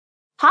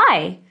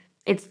Hi,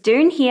 it's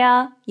Doon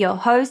here, your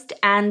host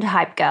and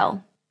hype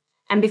girl.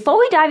 And before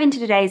we dive into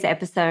today's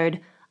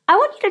episode, I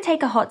want you to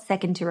take a hot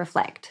second to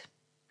reflect.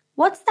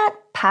 What's that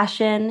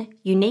passion,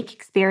 unique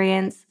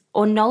experience,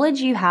 or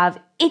knowledge you have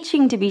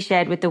itching to be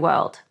shared with the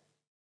world?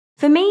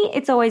 For me,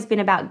 it's always been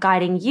about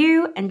guiding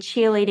you and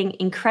cheerleading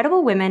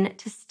incredible women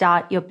to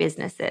start your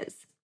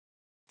businesses.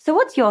 So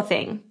what's your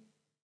thing?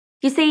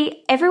 You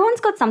see,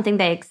 everyone's got something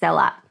they excel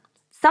at,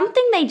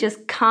 something they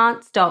just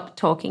can't stop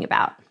talking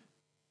about.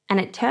 And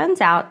it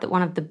turns out that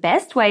one of the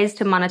best ways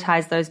to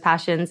monetize those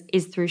passions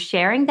is through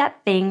sharing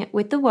that thing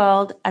with the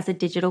world as a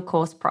digital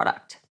course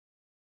product.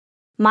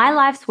 My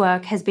life's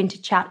work has been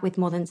to chat with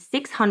more than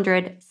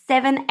 600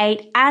 7,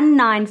 8, and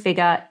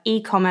 9-figure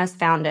e-commerce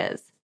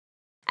founders.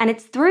 And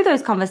it's through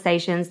those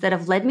conversations that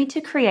have led me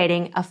to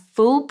creating a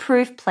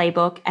foolproof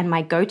playbook and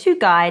my go-to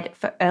guide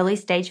for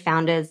early-stage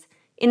founders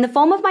in the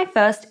form of my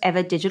first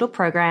ever digital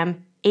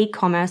program,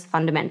 E-commerce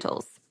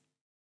Fundamentals.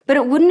 But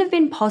it wouldn't have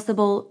been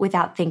possible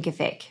without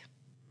Thinkific.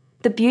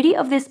 The beauty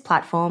of this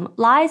platform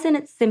lies in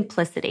its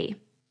simplicity.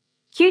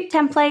 Cute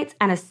templates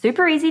and a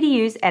super easy to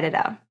use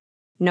editor.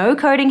 No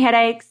coding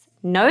headaches,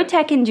 no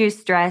tech-induced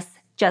stress,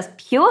 just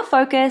pure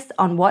focus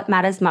on what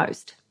matters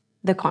most,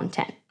 the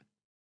content.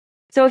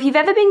 So if you've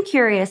ever been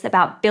curious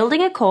about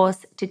building a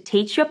course to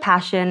teach your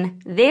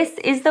passion, this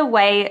is the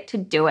way to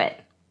do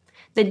it.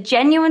 The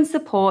genuine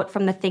support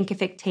from the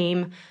Thinkific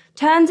team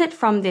turns it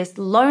from this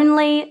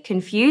lonely,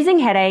 confusing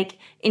headache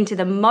into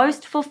the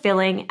most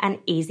fulfilling and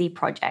easy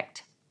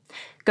project.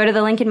 Go to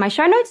the link in my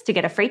show notes to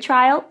get a free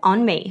trial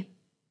on me.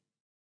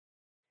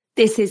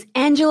 This is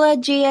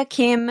Jia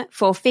Kim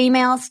for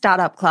Female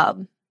Startup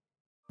Club.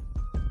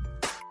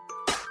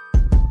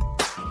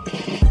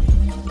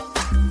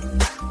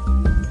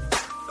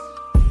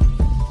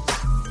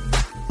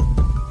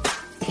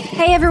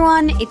 Hey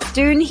everyone, it's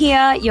Doon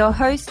here, your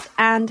host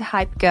and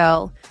hype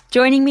girl.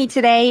 Joining me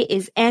today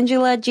is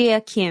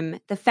Jia Kim,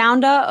 the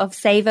founder of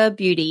Savor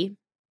Beauty.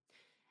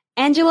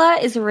 Angela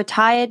is a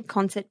retired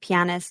concert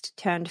pianist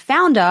turned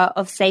founder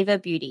of Savor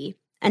Beauty,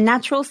 a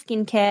natural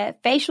skincare,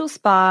 facial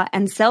spa,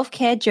 and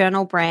self-care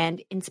journal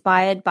brand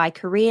inspired by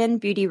Korean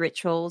beauty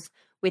rituals,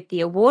 with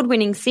the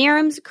award-winning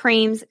serums,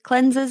 creams,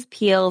 cleansers,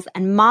 peels,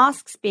 and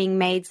masks being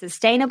made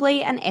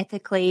sustainably and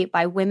ethically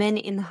by women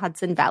in the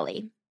Hudson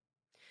Valley.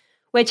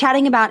 We're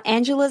chatting about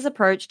Angela's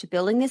approach to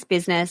building this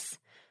business,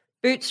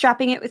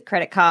 bootstrapping it with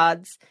credit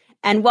cards,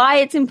 and why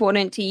it's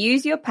important to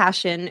use your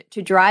passion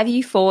to drive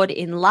you forward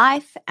in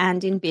life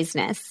and in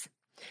business.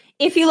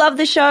 If you love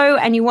the show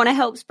and you want to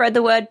help spread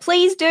the word,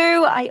 please do.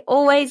 I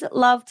always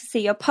love to see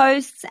your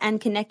posts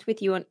and connect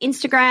with you on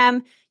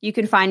Instagram. You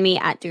can find me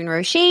at Doon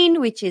Roisin,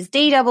 which is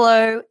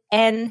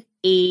DOONEROISIN.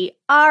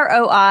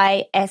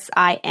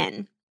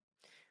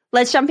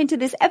 Let's jump into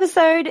this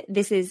episode.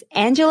 This is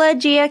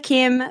Jia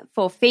Kim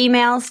for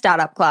Female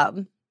Startup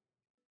Club.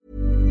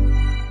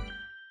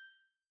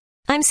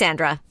 I'm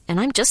Sandra, and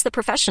I'm just the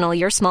professional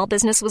your small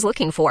business was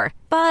looking for.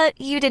 But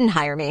you didn't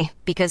hire me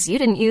because you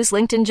didn't use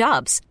LinkedIn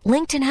Jobs.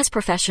 LinkedIn has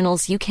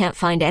professionals you can't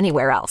find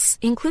anywhere else,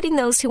 including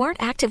those who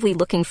aren't actively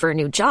looking for a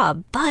new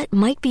job, but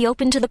might be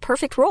open to the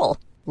perfect role,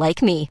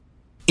 like me.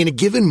 In a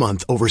given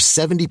month, over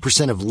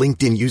 70% of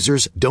LinkedIn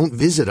users don't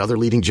visit other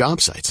leading job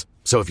sites.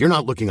 So if you're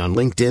not looking on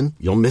LinkedIn,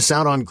 you'll miss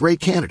out on great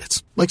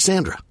candidates like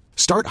Sandra.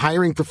 Start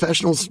hiring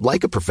professionals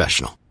like a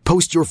professional.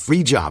 Post your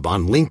free job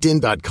on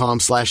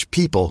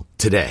linkedin.com/people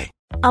today.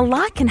 A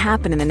lot can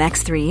happen in the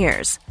next 3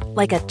 years.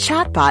 Like a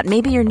chatbot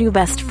may be your new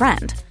best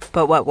friend.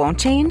 But what won't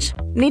change?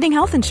 Needing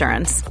health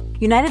insurance.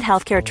 United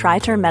Healthcare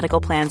Tri-Term Medical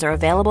Plans are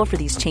available for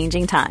these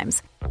changing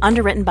times.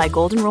 Underwritten by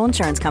Golden Rule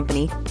Insurance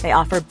Company, they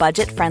offer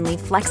budget-friendly,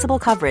 flexible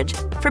coverage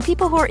for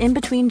people who are in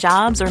between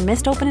jobs or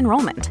missed open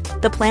enrollment.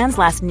 The plans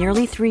last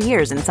nearly 3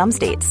 years in some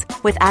states,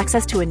 with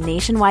access to a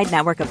nationwide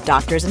network of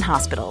doctors and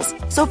hospitals.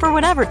 So for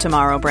whatever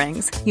tomorrow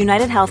brings,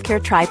 United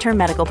Healthcare Tri-Term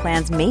Medical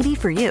Plans may be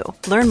for you.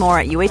 Learn more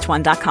at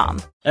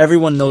uh1.com.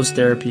 Everyone knows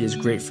therapy is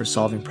great for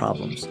solving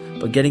problems,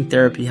 but getting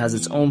therapy has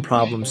its own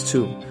problems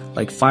too,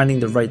 like finding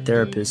the right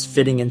therapist,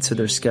 fitting into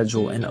their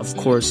schedule, and of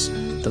course,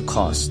 the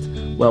cost.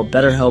 Well,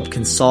 BetterHelp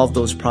can solve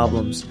those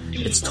problems.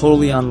 It's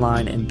totally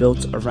online and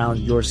built around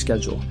your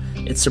schedule.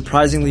 It's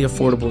surprisingly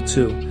affordable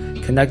too.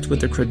 Connect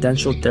with a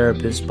credentialed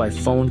therapist by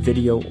phone,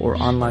 video, or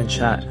online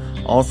chat,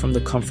 all from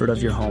the comfort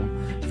of your home.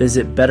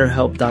 Visit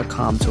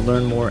BetterHelp.com to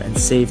learn more and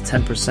save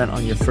 10%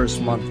 on your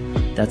first month.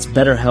 That's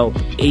BetterHelp,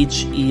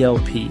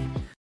 H-E-L-P.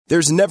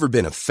 There's never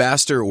been a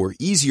faster or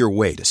easier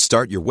way to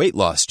start your weight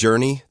loss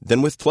journey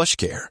than with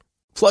PlushCare.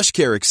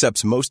 PlushCare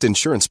accepts most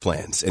insurance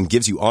plans and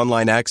gives you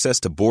online access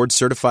to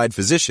board-certified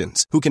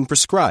physicians who can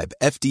prescribe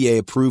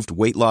FDA-approved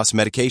weight loss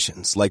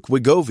medications like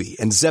Wegovy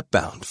and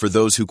Zepbound for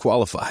those who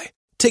qualify.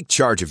 Take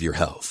charge of your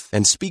health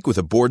and speak with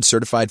a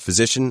board-certified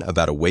physician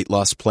about a weight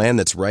loss plan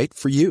that's right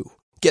for you.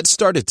 Get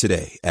started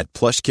today at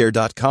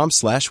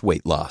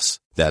plushcare.com/weight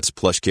loss. That's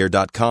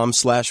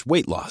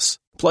plushcare.com/weight loss.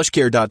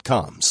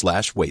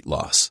 plushcare.com/weight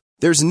loss.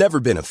 There's never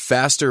been a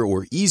faster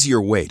or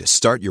easier way to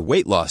start your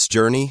weight loss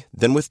journey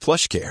than with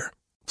PlushCare.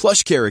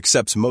 PlushCare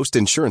accepts most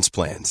insurance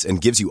plans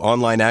and gives you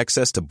online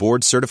access to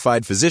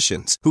board-certified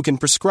physicians who can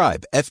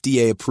prescribe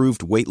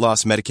FDA-approved weight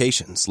loss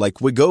medications like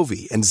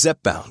Wegovy and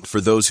Zepbound for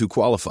those who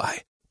qualify.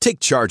 Take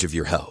charge of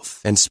your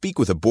health and speak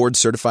with a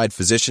board-certified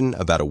physician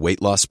about a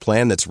weight loss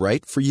plan that's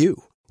right for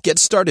you. Get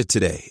started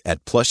today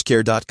at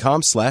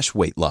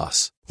plushcare.com/weight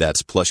loss.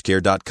 That's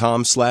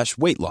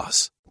plushcare.com/weight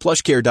loss.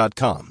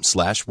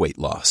 plushcare.com/weight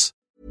loss.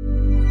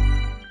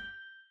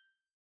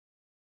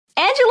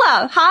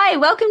 Angela, hi,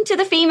 welcome to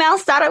the Female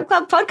Startup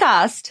Club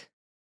podcast.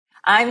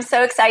 I'm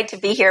so excited to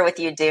be here with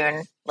you,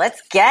 Dune.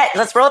 Let's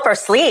roll up our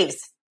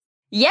sleeves.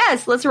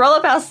 Yes, let's roll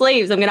up our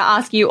sleeves. I'm going to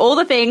ask you all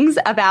the things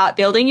about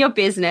building your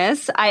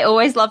business. I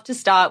always love to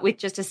start with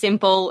just a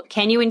simple,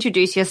 can you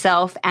introduce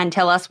yourself and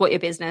tell us what your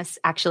business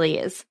actually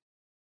is?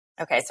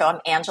 Okay, so I'm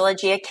Angela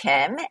Jia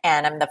Kim,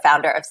 and I'm the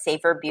founder of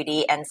Savor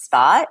Beauty and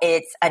Spa.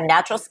 It's a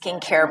natural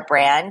skincare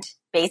brand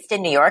based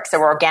in New York. So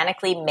we're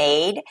organically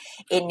made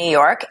in New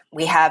York.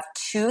 We have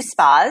 2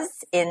 spas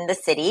in the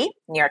city,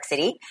 New York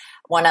City,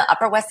 one on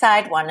Upper West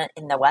Side, one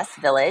in the West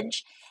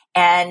Village.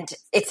 And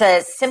it's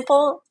a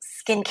simple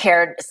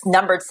skincare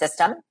numbered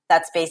system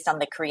that's based on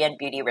the Korean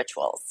beauty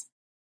rituals.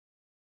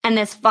 And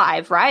there's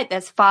 5, right?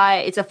 There's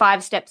 5. It's a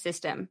 5-step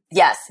system.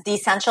 Yes. The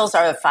essentials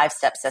are a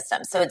 5-step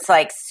system. So it's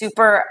like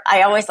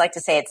I always like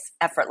to say it's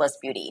effortless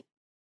beauty.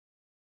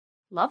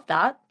 Love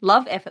that.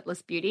 Love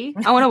effortless beauty.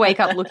 I want to wake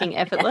up looking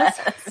effortless.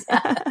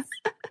 Yes.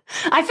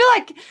 I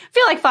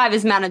feel like 5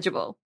 is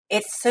manageable.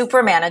 It's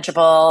super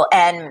manageable.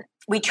 And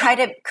we try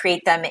to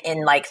create them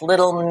in like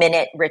little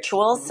minute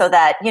rituals so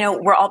that,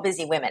 we're all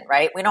busy women,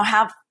 right? We don't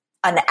have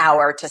an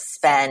hour to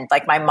spend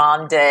like my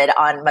mom did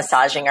on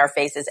massaging our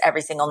faces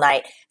every single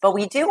night. But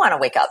we do want to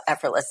wake up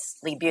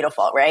effortlessly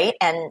beautiful, right?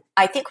 And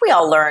I think we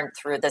all learned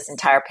through this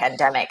entire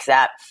pandemic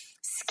that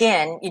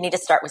you need to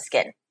start with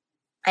skin.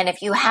 And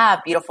if you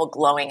have beautiful,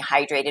 glowing,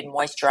 hydrated,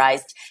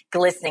 moisturized,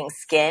 glistening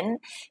skin,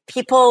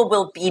 people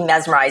will be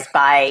mesmerized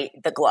by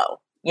the glow,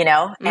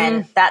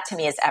 and that to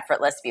me is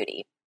effortless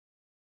beauty.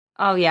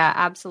 Oh, yeah,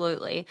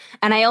 absolutely.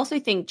 And I also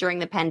think during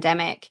the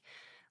pandemic,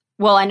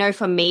 well, I know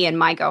for me and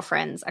my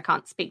girlfriends, I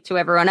can't speak to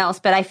everyone else,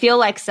 but I feel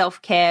like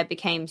self-care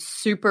became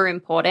super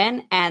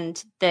important.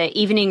 And the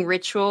evening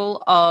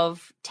ritual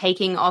of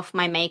taking off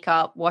my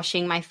makeup,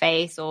 washing my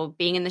face or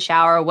being in the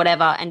shower or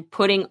whatever, and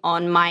putting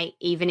on my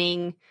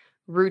evening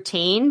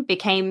routine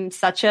became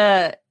such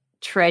a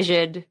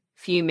treasured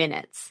few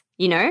minutes,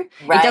 Right.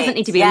 It doesn't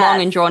need to be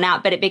long and drawn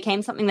out, but it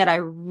became something that I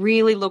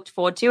really looked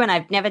forward to. And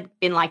I've never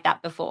been like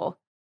that before.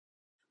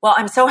 Well,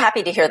 I'm so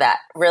happy to hear that,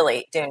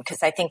 really, Dune,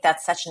 because I think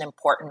that's such an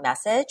important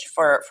message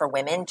for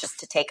women, just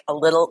to take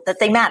that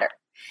they matter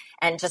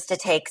and just to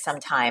take some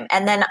time.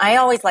 And then I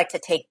always like to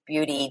take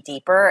beauty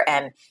deeper.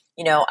 And,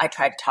 I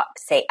try to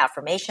say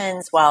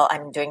affirmations while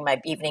I'm doing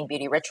my evening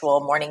beauty ritual,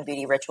 morning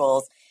beauty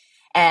rituals.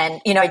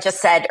 And, I just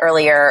said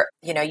earlier,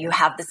 you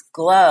have this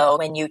glow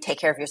when you take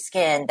care of your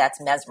skin that's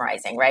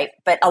mesmerizing, right?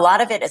 But a lot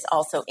of it is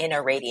also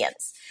inner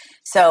radiance.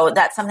 So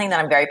that's something that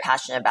I'm very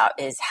passionate about,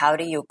 is how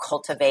do you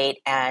cultivate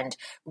and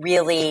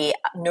really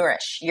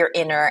nourish your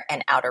inner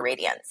and outer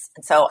radiance?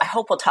 And so I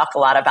hope we'll talk a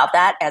lot about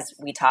that as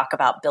we talk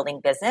about building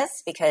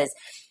business, because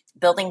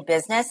building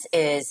business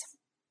is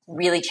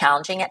really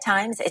challenging at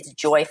times. It's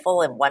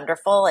joyful and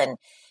wonderful, and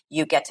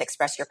you get to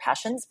express your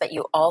passions, but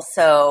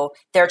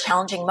there are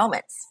challenging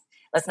moments.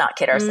 Let's not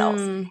kid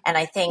ourselves. And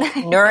I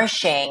think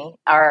nourishing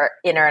our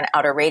inner and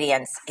outer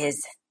radiance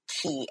is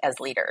key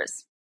as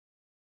leaders.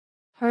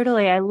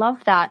 Totally. I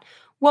love that.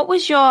 What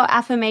was your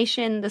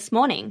affirmation this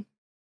morning?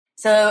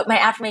 So my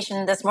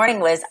affirmation this morning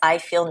was, I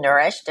feel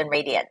nourished and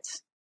radiant.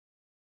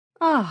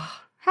 Oh,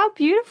 how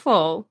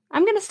beautiful.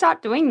 I'm going to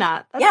start doing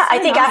that. That's I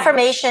so think nice.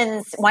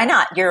 Affirmations, why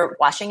not? You're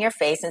washing your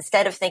face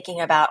instead of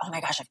thinking about, oh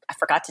my gosh, I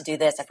forgot to do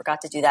this, I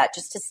forgot to do that,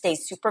 just to stay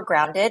super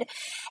grounded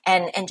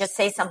and just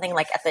say something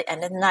like at the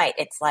end of the night,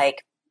 it's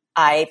like,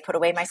 I put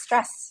away my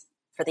stress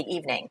for the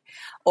evening,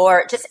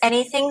 or just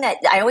anything that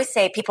I always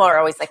say. People are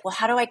always like, well,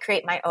 how do I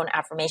create my own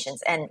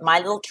affirmations? And my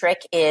little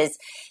trick is,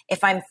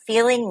 if I'm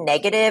feeling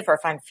negative or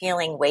if I'm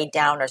feeling weighed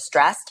down or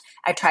stressed,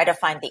 I try to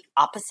find the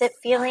opposite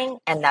feeling,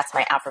 and that's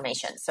my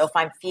affirmation. So if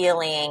I'm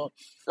feeling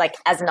like,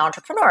 as an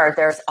entrepreneur,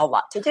 there's a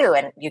lot to do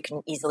and you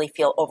can easily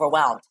feel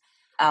overwhelmed,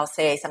 I'll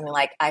say something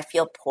like, I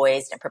feel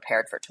poised and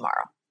prepared for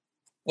tomorrow,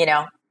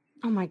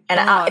 Oh my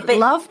God, and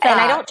love that.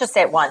 And I don't just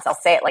say it once, I'll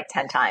say it like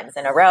 10 times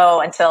in a row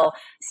until I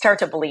start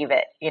to believe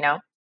it,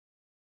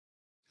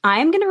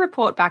 I'm going to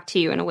report back to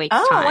you in a week's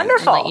time.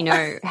 Wonderful. And let you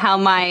know how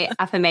my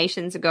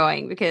affirmations are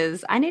going,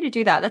 because I need to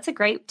do that. That's a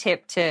great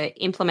tip to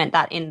implement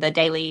that in the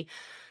daily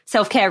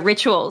self-care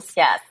rituals.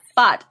 Yes.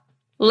 But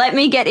let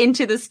me get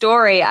into the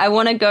story. I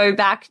want to go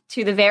back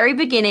to the very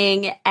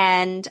beginning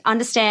and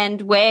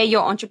understand where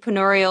your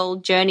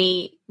entrepreneurial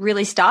journey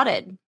really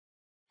started.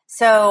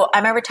 So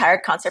I'm a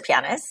retired concert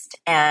pianist,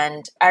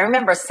 and I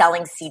remember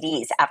selling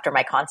CDs after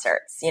my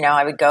concerts.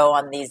 I would go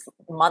on these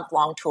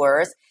month-long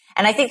tours,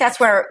 and I think that's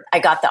where I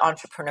got the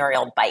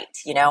entrepreneurial bite.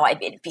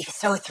 It'd be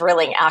so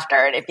thrilling after,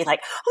 and it'd be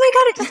like, oh my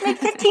God, it just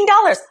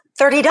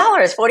made $15,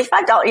 $30,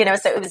 $45,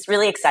 so it was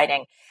really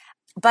exciting.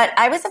 But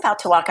I was about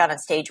to walk out on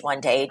stage one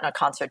day on a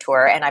concert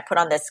tour, and I put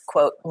on this,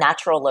 quote,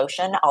 natural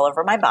lotion all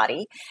over my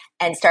body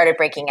and started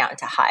breaking out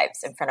into hives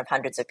in front of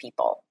hundreds of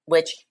people,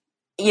 which,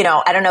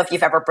 I don't know if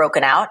you've ever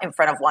broken out in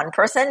front of one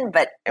person,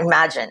 but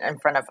imagine in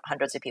front of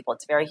hundreds of people.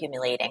 It's very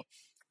humiliating.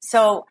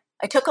 So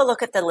I took a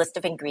look at the list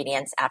of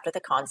ingredients after the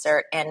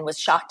concert and was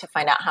shocked to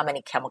find out how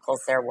many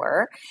chemicals there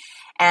were.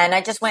 And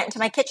I just went into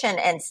my kitchen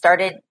and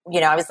started,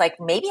 I was like,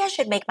 maybe I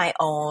should make my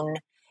own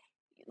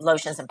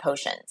lotions and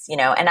potions,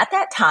 and at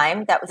that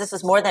time, this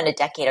was more than a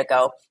decade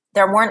ago,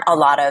 there weren't a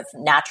lot of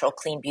natural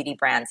clean beauty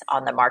brands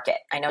on the market.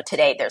 I know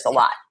today there's a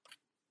lot,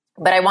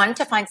 but I wanted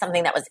to find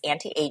something that was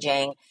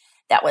anti-aging,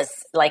 that was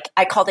like,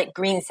 I called it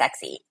green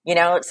sexy,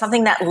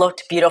 something that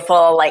looked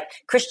beautiful, like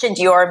Christian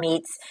Dior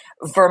meets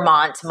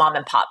Vermont mom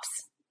and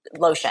pops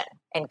lotion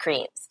and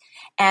creams.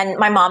 And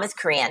my mom is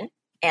Korean.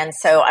 And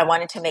so I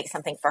wanted to make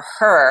something for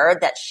her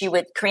that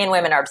Korean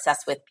women are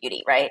obsessed with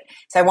beauty, right?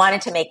 So I wanted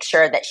to make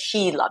sure that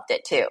she loved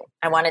it too.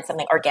 I wanted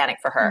something organic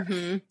for her.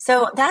 Mm-hmm.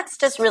 So that's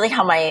just really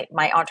how my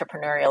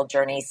entrepreneurial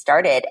journey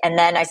started. And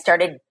then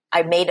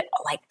I made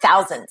like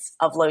thousands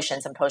of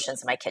lotions and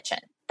potions in my kitchen.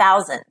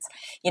 Thousands.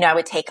 I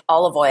would take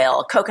olive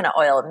oil, coconut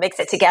oil,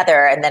 mix it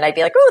together. And then I'd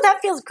be like, oh, that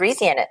feels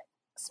greasy and it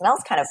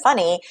smells kind of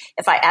funny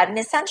if I add an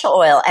essential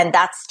oil. And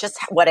that's just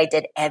what I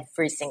did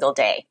every single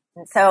day.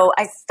 And so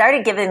I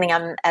started giving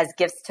them as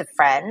gifts to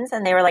friends,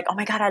 and they were like, oh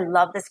my God, I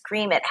love this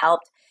cream. It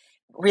helped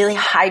really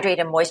hydrate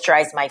and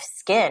moisturize my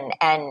skin.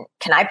 And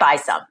can I buy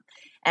some?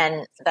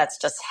 And that's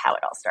just how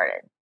it all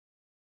started.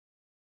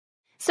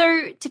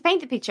 So to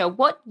paint the picture,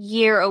 what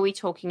year are we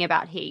talking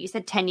about here? You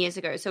said 10 years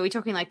ago. So are we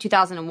talking like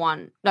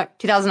 2001? No,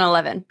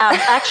 2011.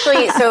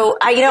 Actually, so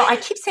I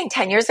keep saying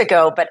 10 years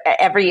ago, but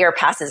every year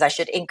passes, I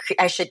should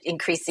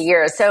increase the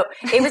years. So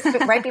it was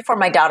right before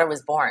my daughter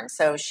was born.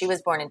 So she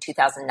was born in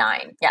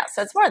 2009. Yeah.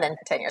 So it's more than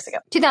 10 years ago.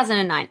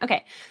 2009.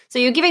 Okay. So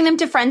you're giving them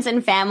to friends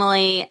and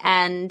family,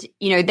 and,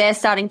 they're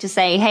starting to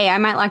say, hey, I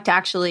might like to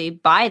actually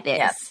buy this.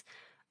 Yes.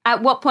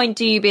 At what point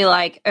do you be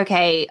like,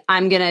 okay,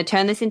 I'm going to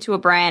turn this into a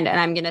brand and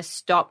I'm going to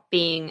stop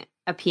being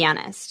a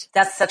pianist?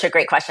 That's such a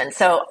great question.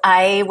 So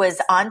I was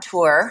on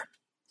tour,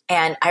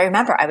 and I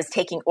remember I was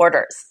taking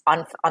orders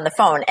on the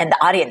phone, and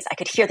the audience, I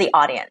could hear the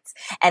audience,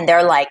 and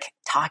they're like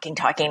talking.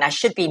 I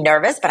should be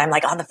nervous, but I'm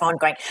like on the phone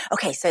going,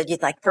 okay, so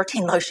you'd like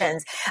 13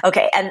 lotions.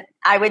 Okay. And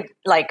I would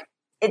like,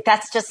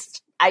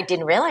 I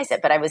didn't realize it,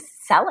 but I was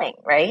selling,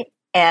 right?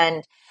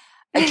 And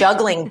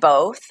juggling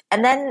both.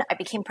 And then I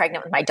became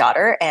pregnant with my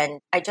daughter, and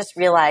I just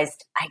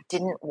realized I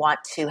didn't want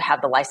to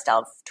have the lifestyle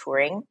of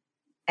touring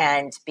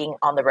and being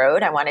on the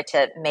road. I wanted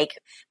to make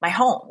my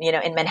home,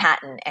 in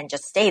Manhattan and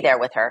just stay there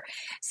with her.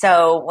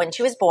 So when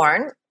she was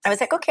born, I was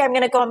like, okay, I'm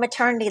going to go on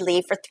maternity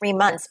leave for 3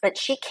 months. But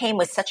she came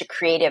with such a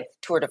creative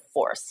tour de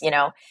force,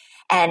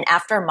 And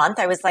after a month,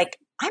 I was like,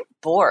 I'm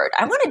bored.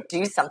 I want to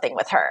do something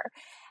with her.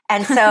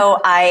 And so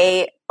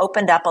I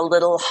opened up a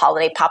little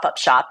holiday pop-up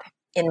shop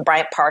in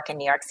Bryant Park in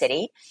New York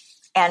City.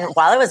 And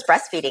while I was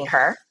breastfeeding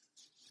her,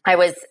 I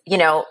was,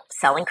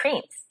 selling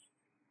creams.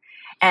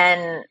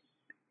 And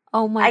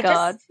oh my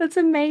God, that's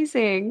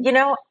amazing.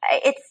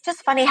 It's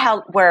just funny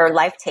where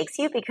life takes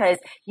you, because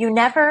you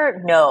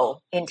never know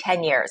in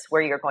 10 years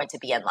where you're going to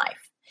be in life.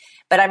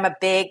 But I'm a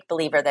big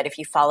believer that if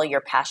you follow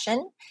your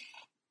passion,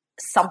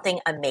 something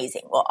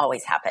amazing will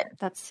always happen.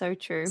 That's so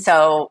true.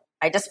 So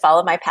I just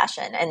followed my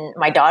passion. And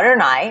my daughter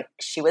and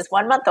she was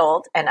 1 month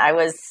old, and I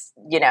was,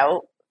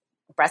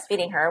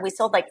 breastfeeding her. We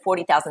sold like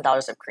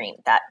 $40,000 of cream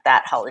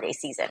that holiday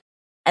season.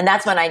 And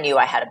that's when I knew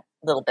I had a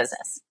little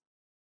business.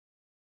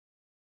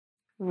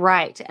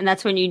 Right. And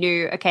that's when you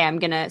knew, okay, I'm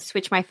going to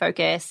switch my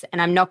focus and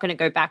I'm not going to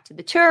go back to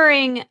the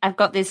touring. I've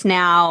got this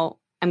now.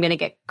 I'm going to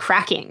get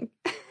cracking.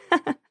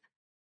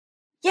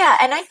 Yeah.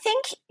 And I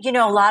think,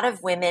 a lot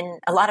of women,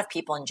 a lot of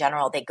people in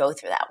general, they go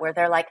through that where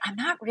they're like,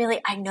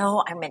 I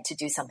know I'm meant to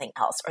do something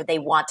else, or they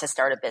want to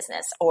start a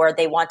business, or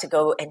they want to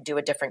go and do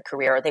a different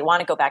career, or they want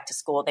to go back to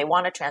school. They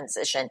want to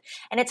transition.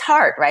 And it's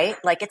hard, right?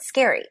 Like, it's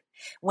scary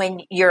when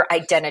your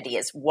identity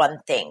is one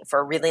thing for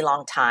a really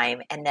long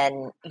time, and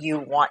then you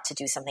want to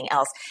do something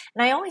else.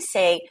 And I always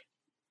say,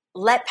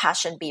 let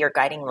passion be your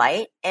guiding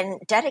light and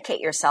dedicate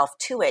yourself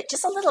to it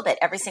just a little bit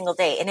every single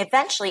day. And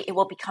eventually it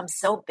will become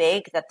so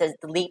big that the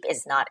leap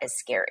is not as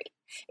scary.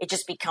 It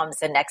just becomes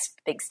the next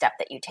big step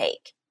that you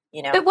take,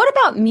 But what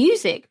about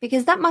music?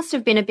 Because that must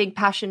have been a big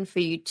passion for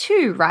you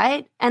too,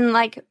 right? And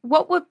like,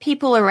 what were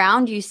people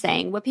around you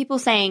saying? Were people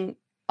saying,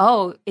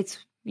 oh, it's,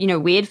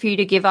 weird for you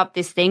to give up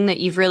this thing that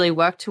you've really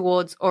worked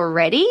towards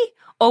already?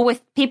 Or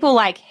with people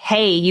like,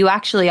 hey, you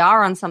actually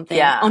are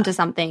onto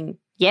something.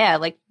 Yeah,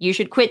 like you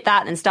should quit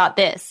that and start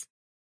this.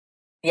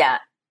 Yeah.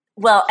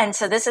 Well, and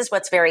so this is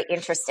what's very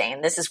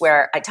interesting. This is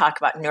where I talk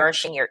about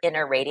nourishing your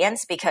inner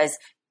radiance, because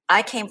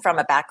I came from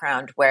a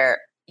background where,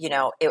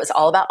 it was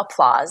all about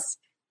applause,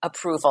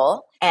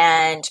 approval,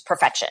 and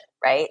perfection,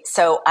 right?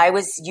 So I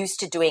was used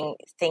to doing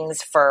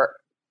things for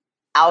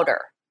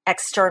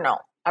external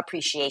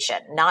appreciation,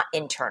 not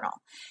internal.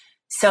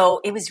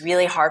 So it was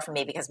really hard for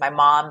me because my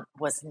mom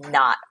was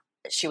not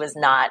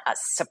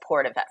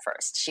supportive at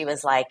first. She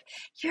was like,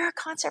 "You're a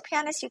concert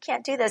pianist. You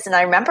can't do this." And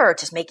I remember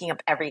just making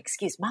up every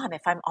excuse. "Mom,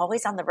 if I'm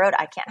always on the road,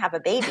 I can't have a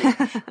baby."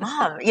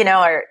 "Mom,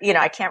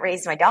 I can't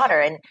raise my daughter."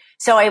 And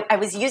so I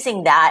was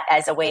using that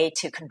as a way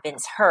to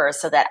convince her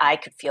so that I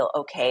could feel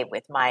okay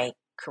with my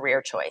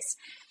career choice.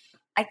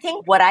 I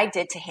think what I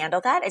did to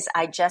handle that is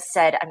I just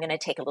said, I'm going to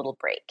take a little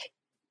break.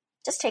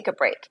 Just take a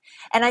break.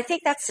 And I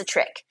think that's the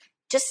trick.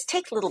 Just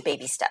take little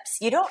baby steps.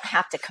 You don't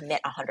have to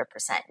commit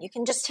 100%. You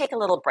can just take a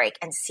little break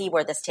and see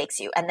where this takes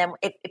you. And then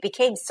it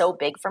became so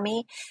big for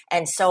me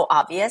and so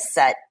obvious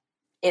that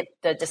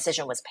the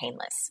decision was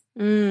painless.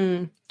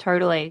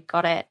 Totally.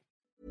 Got it.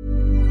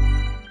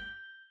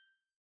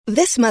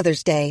 This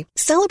Mother's Day,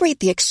 celebrate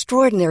the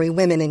extraordinary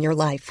women in your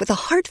life with a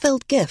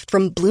heartfelt gift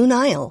from Blue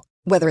Nile.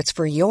 Whether it's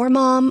for your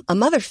mom, a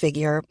mother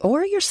figure,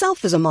 or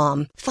yourself as a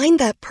mom, find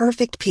that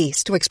perfect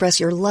piece to express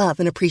your love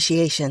and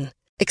appreciation.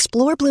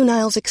 Explore Blue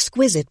Nile's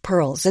exquisite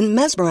pearls and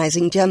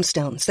mesmerizing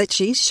gemstones that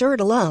she's sure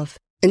to love.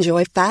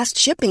 Enjoy fast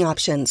shipping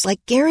options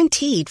like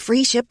guaranteed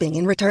free shipping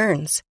and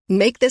returns.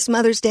 Make this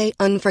Mother's Day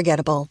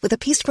unforgettable with a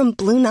piece from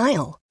Blue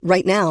Nile.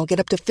 Right now, get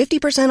up to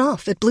 50%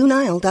 off at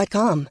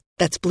BlueNile.com.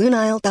 That's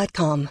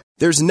BlueNile.com.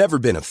 There's never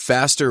been a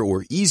faster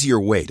or easier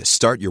way to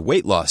start your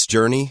weight loss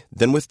journey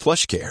than with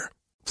PlushCare.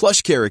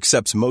 PlushCare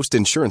accepts most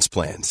insurance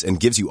plans and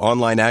gives you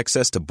online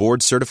access to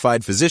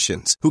board-certified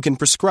physicians who can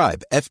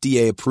prescribe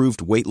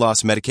FDA-approved weight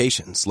loss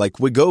medications like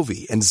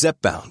Wegovy and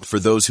Zepbound for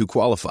those who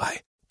qualify.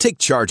 Take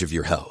charge of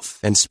your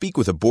health and speak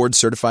with a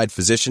board-certified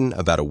physician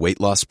about a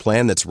weight loss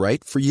plan that's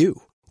right for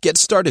you. Get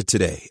started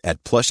today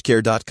at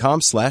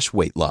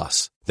plushcare.com/weight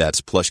loss.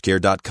 That's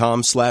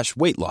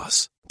plushcare.com/weight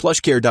loss.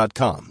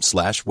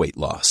 plushcare.com/weight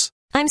loss.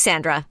 I'm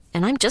Sandra,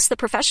 and I'm just the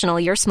professional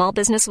your small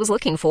business was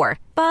looking for.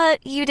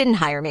 But you didn't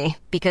hire me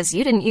because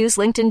you didn't use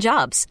LinkedIn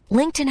Jobs.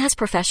 LinkedIn has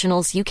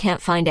professionals you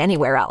can't find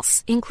anywhere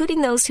else,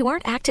 including those who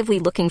aren't actively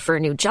looking for a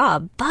new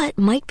job, but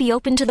might be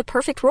open to the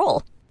perfect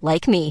role,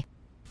 like me.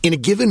 In a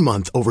given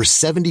month, over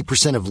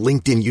 70% of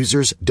LinkedIn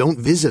users don't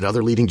visit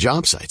other leading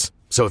job sites.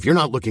 So if you're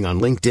not looking on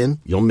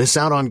LinkedIn, you'll miss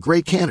out on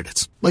great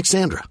candidates like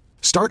Sandra.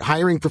 Start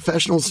hiring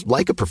professionals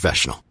like a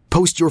professional.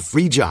 Post your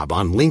free job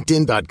on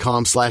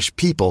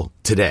linkedin.com/people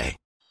today.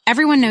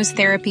 Everyone knows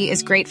therapy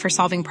is great for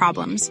solving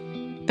problems,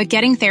 but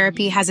getting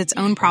therapy has its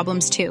own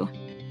problems too,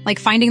 like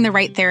finding the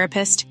right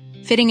therapist,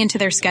 fitting into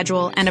their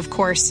schedule, and of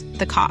course,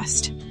 the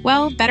cost.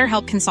 Well,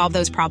 BetterHelp can solve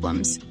those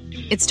problems.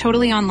 It's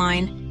totally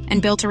online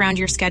and built around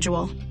your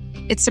schedule.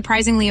 It's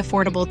surprisingly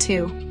affordable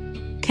too.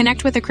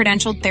 Connect with a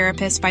credentialed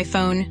therapist by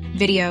phone,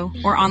 video,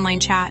 or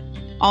online chat,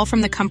 all from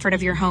the comfort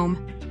of your home.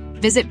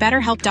 Visit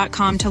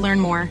BetterHelp.com to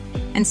learn more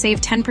and save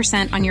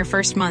 10% on your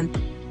first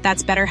month.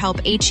 That's BetterHelp,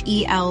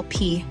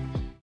 H-E-L-P.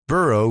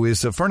 Burrow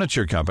is a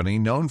furniture company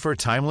known for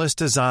timeless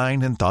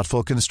design and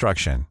thoughtful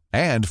construction,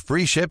 and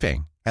free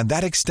shipping, and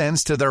that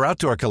extends to their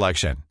outdoor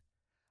collection.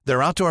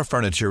 Their outdoor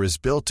furniture is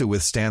built to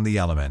withstand the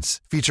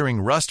elements,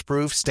 featuring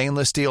rust-proof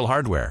stainless steel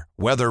hardware,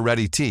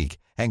 weather-ready teak,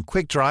 and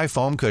quick-dry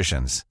foam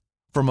cushions.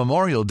 For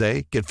Memorial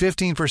Day, get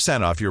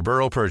 15% off your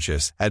Burrow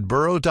purchase at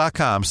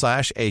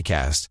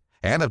burrow.com/ACAST,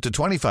 and up to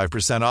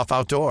 25% off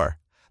outdoor.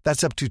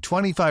 That's up to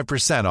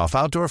 25% off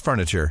outdoor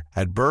furniture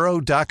at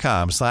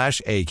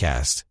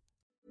burrow.com/ACAST.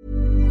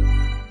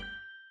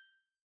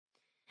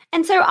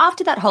 And so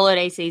after that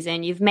holiday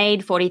season, you've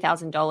made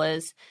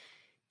 $40,000.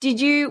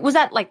 Was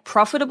that like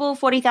profitable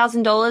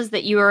 $40,000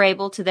 that you were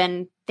able to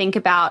then think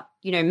about,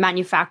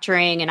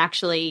 manufacturing and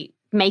actually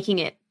making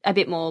it a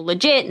bit more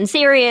legit and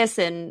serious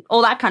and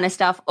all that kind of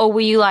stuff? Or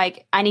were you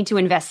like, I need to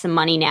invest some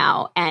money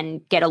now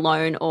and get a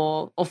loan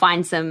or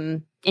find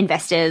some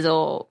investors,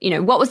 or,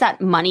 what was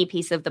that money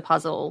piece of the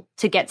puzzle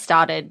to get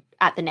started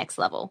at the next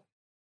level?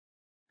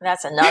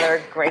 That's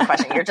another great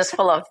question. You're just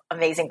full of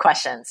amazing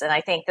questions. And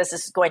I think this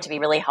is going to be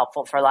really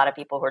helpful for a lot of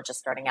people who are just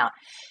starting out.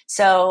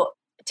 So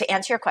to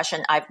answer your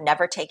question, I've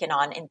never taken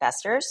on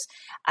investors.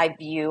 I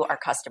view our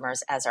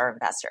customers as our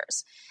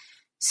investors.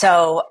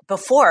 So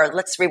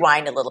let's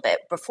rewind a little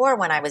bit. Before,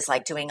 when I was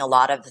like doing a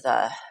lot of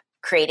the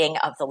creating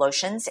of the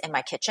lotions in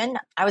my kitchen,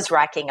 I was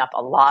racking up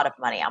a lot of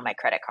money on my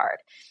credit card.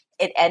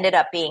 It ended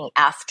up being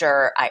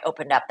after I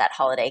opened up that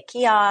holiday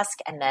kiosk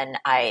and then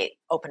I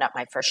opened up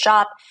my first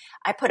shop.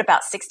 I put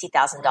about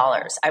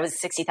 $60,000. I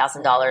was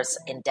 $60,000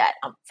 in debt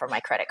for my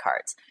credit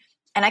cards.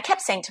 And I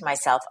kept saying to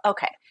myself,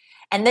 okay,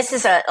 and this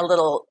is a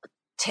little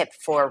tip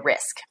for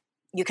risk.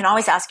 You can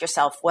always ask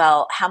yourself,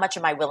 well, how much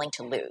am I willing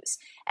to lose?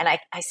 And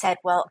I said,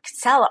 well, I could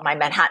sell my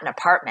Manhattan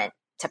apartment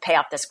to pay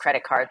off this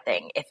credit card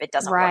thing if it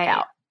doesn't work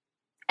out.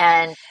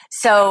 And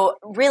so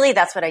really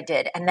that's what I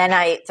did. And then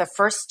the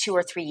first 2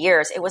 or 3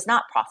 years, it was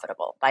not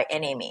profitable by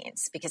any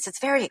means because it's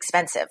very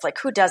expensive. Like,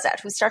 who does that?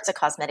 Who starts a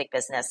cosmetic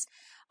business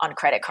on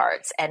credit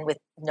cards and with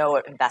no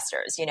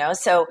investors,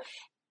 So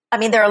I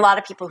mean, there are a lot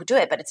of people who do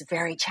it, but it's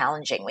very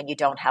challenging when you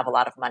don't have a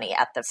lot of money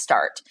at the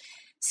start.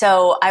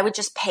 So I would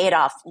just pay it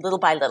off little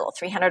by little,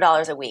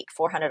 $300 a week,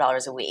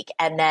 $400 a week.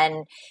 And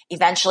then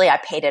eventually I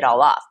paid it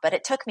all off. But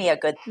it took me a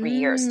good 3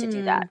 years to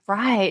do that.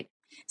 Right.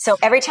 So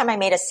every time I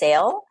made a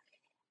sale,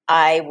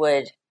 I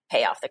would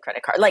pay off the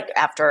credit card. Like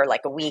after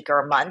like a week or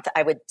a month,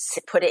 I would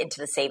put it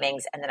into the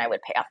savings and then I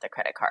would pay off the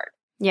credit card.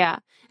 Yeah.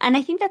 And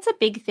I think that's a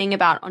big thing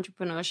about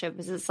entrepreneurship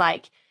is it's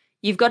like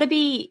you've got to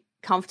be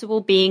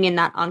comfortable being in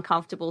that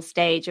uncomfortable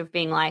stage of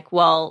being like,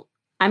 well,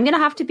 I'm going to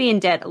have to be in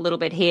debt a little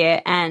bit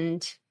here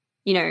and,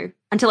 you know,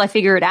 until I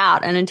figure it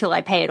out and until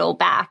I pay it all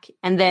back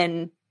and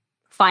then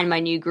find my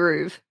new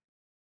groove.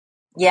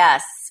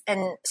 Yes.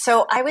 And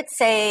so I would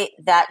say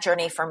that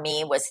journey for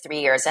me was 3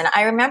 years. And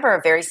I remember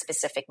a very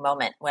specific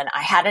moment when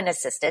I had an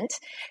assistant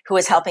who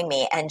was helping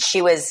me and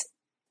she was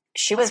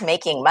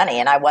making money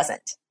and I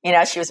wasn't. You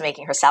know, she was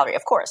making her salary.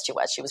 Of course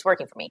she was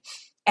working for me.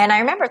 And I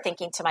remember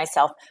thinking to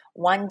myself,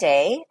 one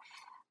day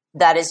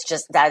that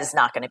is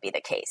not going to be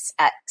the case.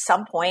 At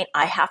some point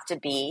I have to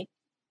be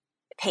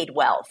paid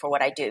well for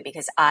what I do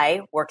because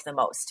I work the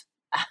most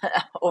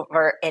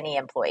over any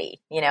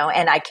employee, you know,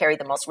 and I carry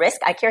the most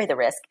risk. I carry the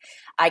risk,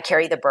 I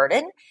carry the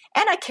burden,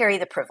 and I carry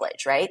the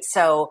privilege, right?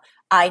 So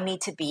I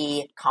need to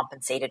be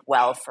compensated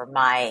well for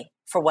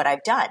what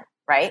I've done,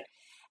 right?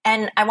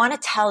 And I want to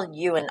tell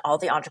you and all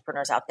the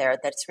entrepreneurs out there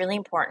that it's really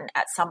important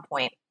at some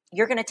point,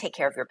 you're going to take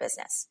care of your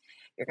business.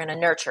 You're going to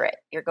nurture it.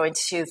 You're going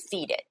to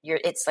feed it.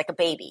 It's like a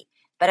baby.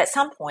 But at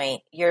some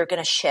point, you're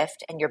going to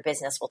shift and your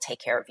business will take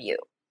care of you.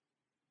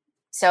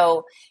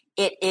 So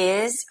it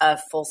is a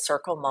full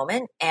circle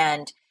moment.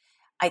 And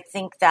I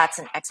think that's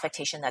an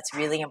expectation that's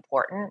really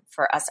important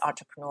for us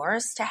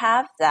entrepreneurs to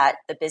have, that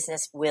the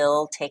business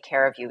will take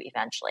care of you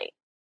eventually.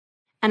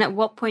 And at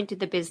what point did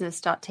the business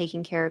start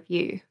taking care of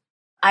you?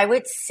 I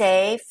would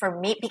say for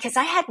me, because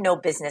I had no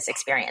business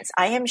experience,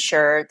 I am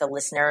sure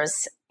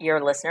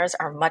your listeners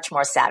are much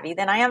more savvy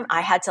than I am. I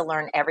had to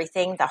learn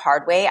everything the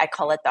hard way. I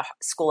call it the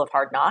school of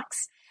hard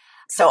knocks.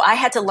 So I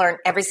had to learn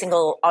every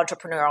single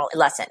entrepreneurial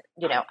lesson,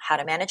 you know, how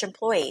to manage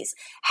employees,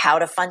 how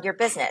to fund your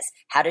business,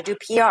 how to do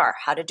PR,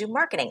 how to do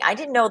marketing. I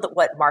didn't know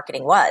what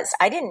marketing was.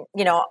 I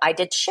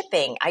did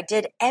shipping. I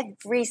did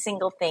every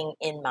single thing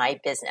in my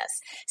business.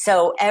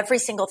 So every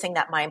single thing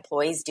that my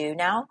employees do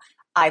now,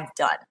 I've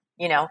done.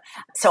 You know,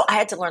 so I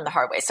had to learn the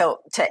hard way. So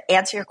to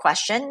answer your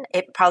question,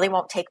 it probably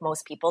won't take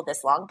most people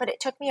this long, but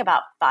it took me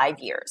about 5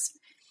 years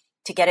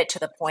to get it to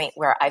the point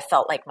where I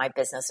felt like my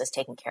business was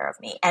taking care of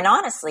me. And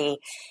honestly,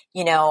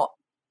 you know,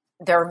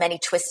 there are many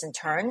twists and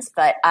turns,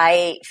 but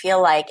I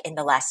feel like in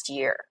the last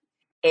year,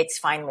 it's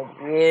finally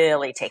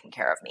really taken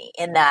care of me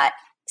in that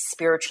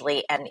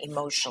spiritually and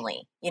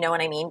emotionally. You know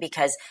what I mean?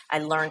 Because I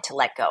learned to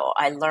let go.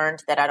 I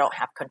learned that I don't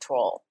have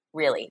control,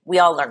 really. We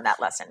all learned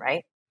that lesson,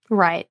 right?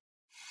 Right.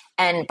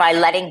 And by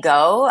letting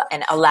go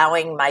and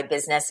allowing my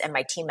business and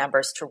my team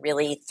members to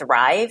really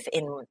thrive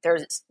in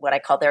what I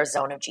call their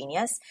zone of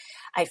genius,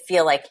 I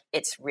feel like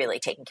it's really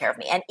taken care of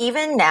me. And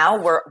even now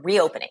we're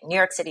reopening. New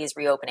York City is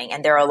reopening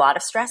and there are a lot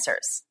of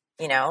stressors.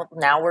 You know,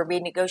 now we're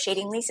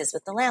renegotiating leases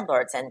with the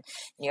landlords and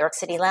New York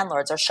City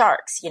landlords are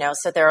sharks, you know,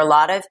 so there are a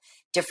lot of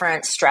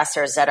different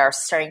stressors that are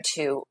starting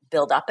to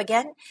build up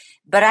again.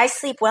 But I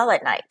sleep well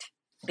at night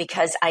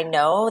because I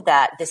know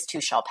that this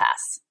too shall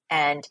pass.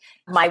 And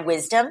my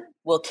wisdom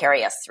will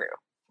carry us through,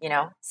 you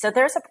know? So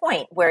there's a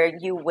point where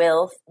you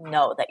will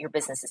know that your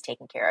business is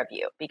taking care of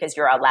you because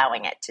you're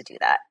allowing it to do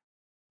that.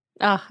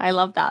 Oh, I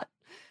love that.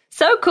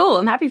 So cool.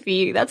 I'm happy for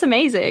you. That's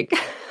amazing.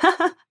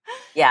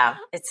 Yeah,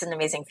 it's an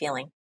amazing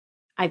feeling.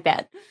 I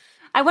bet.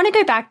 I want to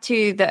go back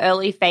to the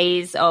early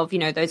phase of, you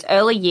know, those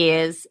early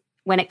years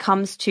when it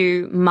comes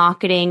to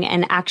marketing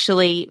and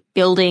actually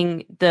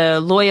building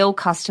the loyal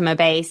customer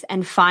base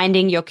and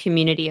finding your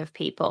community of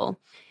people.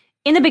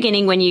 In the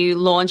beginning, when you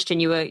launched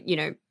and you were, you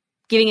know,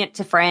 giving it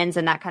to friends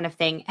and that kind of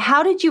thing,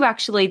 how did you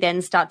actually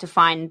then start to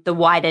find the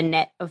wider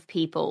net of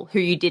people who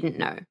you didn't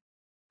know?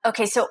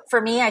 Okay, so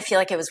for me, I feel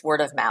like it was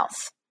word of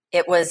mouth.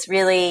 It was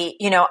really,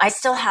 you know, I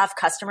still have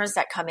customers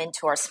that come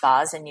into our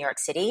spas in New York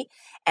City,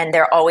 and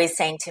they're always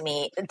saying to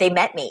me, they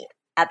met me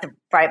at the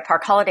Bryant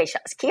Park Holiday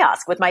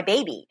Kiosk with my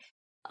baby.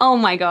 Oh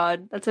my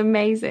God, that's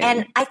amazing.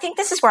 And I think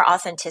this is where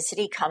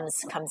authenticity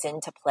comes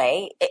into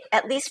play,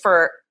 at least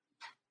for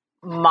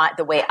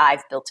the way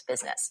I've built a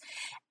business,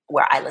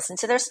 where I listen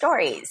to their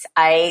stories.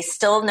 I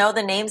still know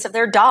the names of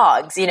their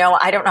dogs. You know,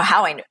 I don't know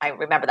how I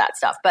remember that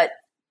stuff, but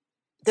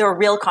there were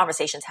real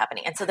conversations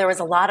happening. And so there was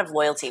a lot of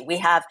loyalty. We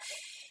have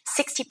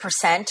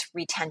 60%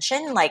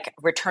 retention, like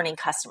returning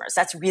customers.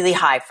 That's really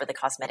high for the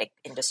cosmetic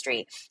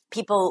industry.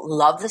 People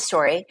love the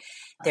story.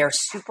 They're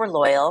super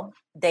loyal.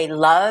 They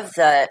love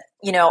I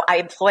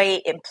employ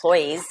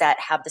employees that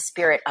have the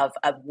spirit of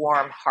a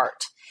warm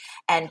heart.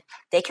 And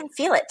they can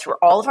feel it through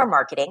all of our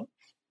marketing,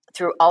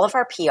 through all of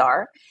our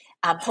PR.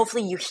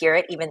 Hopefully you hear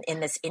it even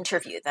in this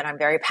interview that I'm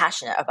very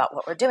passionate about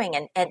what we're doing.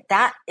 And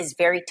that is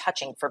very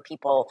touching for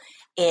people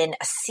in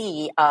a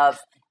sea of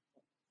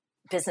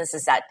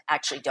businesses that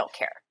actually don't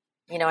care.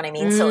 You know what I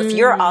mean? So if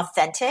you're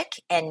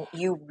authentic and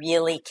you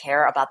really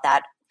care about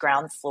that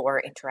ground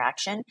floor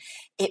interaction,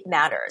 it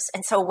matters.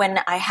 And so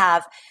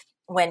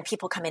when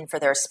people come in for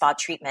their spa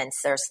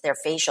treatments, their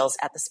facials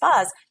at the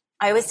spas,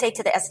 I always say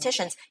to the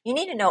estheticians, you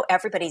need to know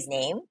everybody's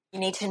name. You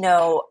need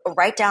to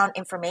write down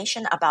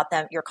information about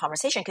them, your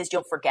conversation, because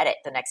you'll forget it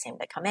the next time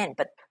they come in,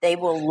 but they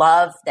will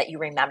love that you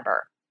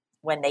remember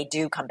when they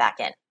do come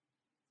back in.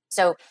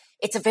 So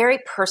it's a very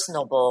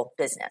personable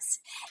business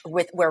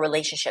where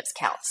relationships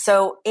count.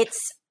 So it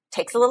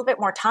takes a little bit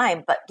more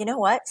time, but you know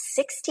what?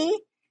 60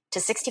 to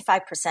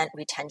 65%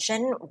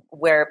 retention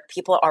where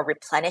people are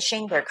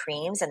replenishing their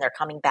creams and they're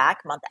coming back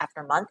month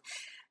after month.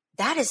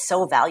 That is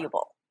so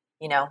valuable,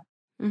 you know?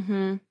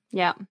 Mm-hmm.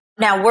 Yeah.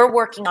 Now we're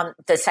working on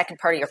the second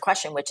part of your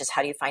question, which is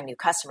how do you find new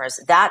customers?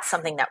 That's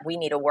something that we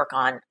need to work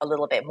on a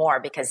little bit more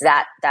because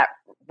that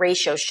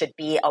ratio should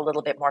be a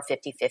little bit more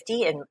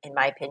 50-50 in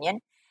my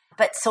opinion.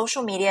 But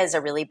social media is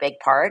a really big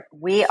part.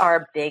 We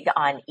are big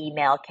on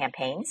email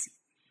campaigns.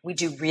 We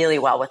do really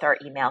well with our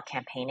email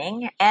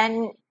campaigning.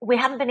 And we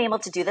haven't been able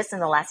to do this in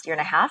the last year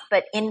and a half,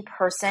 but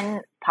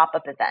in-person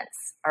pop-up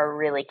events are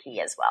really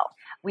key as well.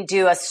 We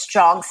do a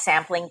strong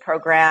sampling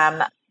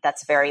program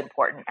that's very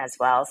important as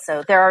well.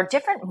 So there are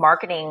different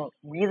marketing,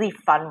 really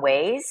fun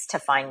ways to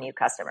find new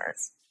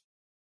customers.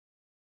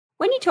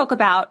 When you talk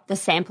about the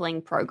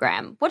sampling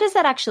program, what does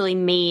that actually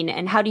mean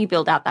and how do you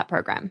build out that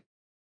program?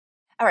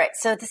 All right.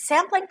 So the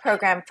sampling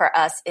program for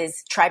us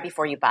is try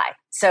before you buy.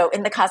 So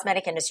in the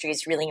cosmetic industry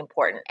is really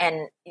important.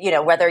 And, you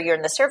know, whether you're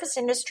in the service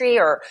industry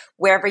or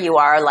wherever you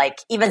are, like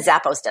even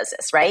Zappos does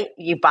this, right?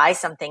 You buy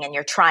something and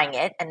you're trying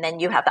it and then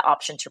you have the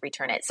option to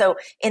return it. So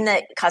in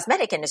the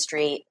cosmetic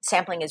industry,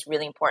 sampling is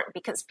really important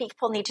because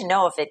people need to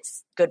know if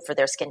it's good for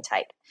their skin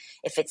type,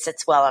 if it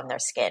sits well on their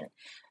skin.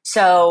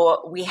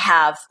 So we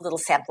have little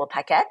sample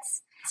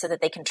paquettes so that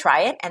they can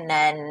try it and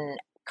then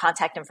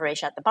contact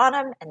information at the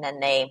bottom and then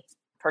they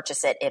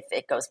purchase it if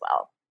it goes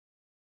well.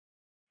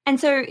 And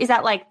so is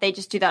that like they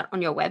just do that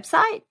on your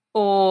website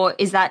or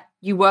is that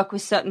you work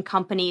with certain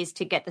companies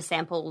to get the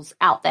samples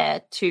out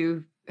there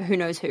to who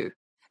knows who?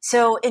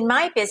 So in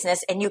my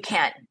business, and you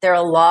can, there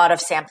are a lot of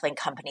sampling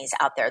companies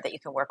out there that you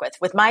can work with.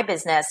 With my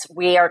business,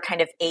 we are kind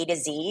of A to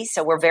Z.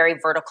 So we're very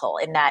vertical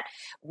in that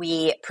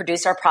we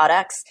produce our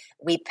products,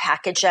 we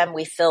package them,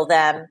 we fill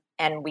them,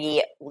 and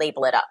we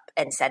label it up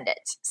and send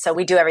it. So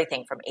we do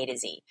everything from A to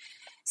Z.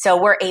 So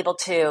we're able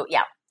to,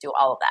 do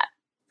all of that.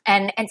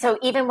 And so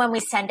even when we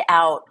send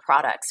out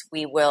products,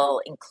 we will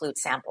include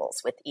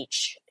samples with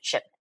each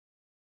shipment.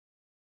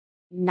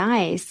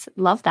 Nice.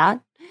 Love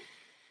that.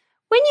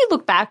 When you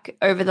look back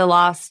over the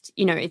last,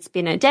 it's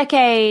been a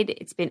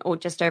decade, or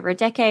just over a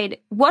decade,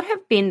 what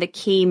have been the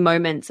key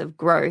moments of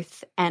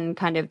growth and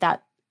kind of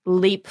that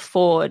leap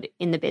forward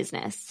in the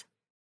business?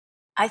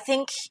 I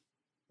think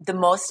the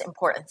most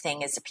important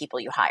thing is the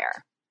people you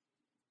hire.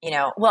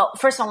 Well,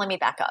 first of all, let me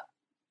back up.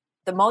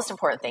 The most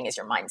important thing is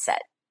your mindset,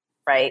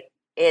 right?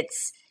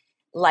 It's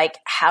like,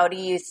 how do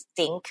you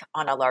think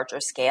on a larger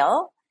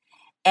scale?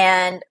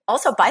 And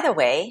also, by the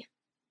way,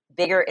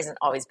 bigger isn't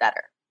always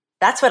better.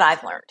 That's what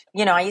I've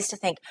learned. I used to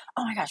think,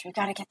 oh my gosh, we've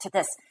got to get to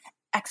this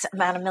X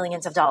amount of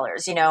millions of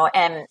dollars,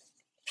 and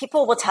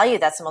people will tell you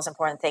that's the most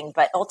important thing.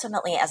 But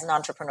ultimately, as an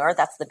entrepreneur,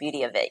 that's the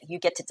beauty of it. You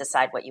get to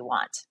decide what you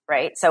want,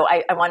 right? So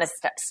I want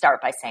to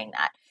start by saying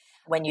that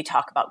when you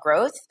talk about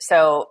growth.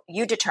 So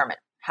you determine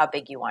how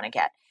big you want to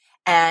get.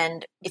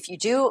 And if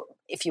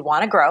you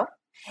want to grow,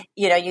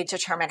 you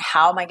determine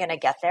how am I going to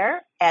get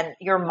there? And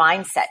your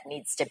mindset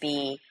needs to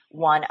be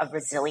one of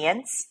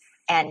resilience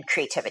and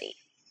creativity,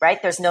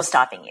 right? There's no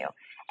stopping you.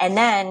 And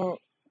then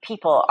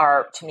people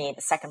are, to me,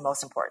 the second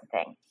most important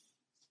thing.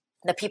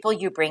 The people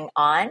you bring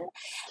on.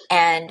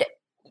 And,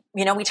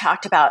 we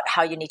talked about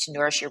how you need to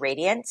nourish your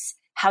radiance,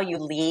 how you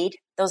lead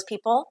those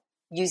people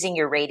using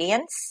your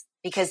radiance,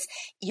 because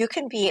you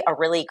can be a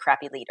really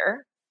crappy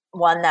leader,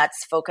 one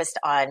that's focused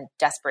on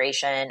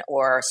desperation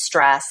or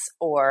stress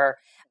or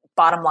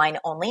bottom line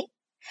only,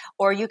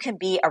 or you can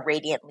be a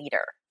radiant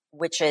leader,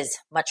 which is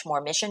much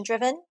more mission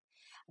driven,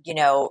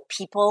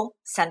 people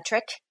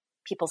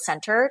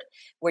centered,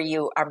 where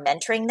you are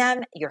mentoring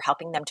them, you're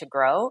helping them to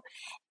grow.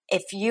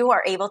 If you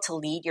are able to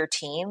lead your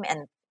team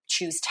and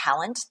choose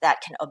talent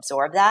that can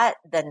absorb that,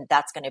 then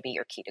that's going to be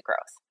your key to growth.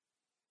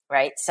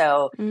 Right.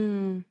 So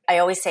I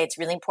always say it's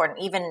really important.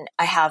 Even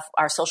I have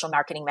our social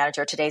marketing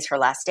manager, today's her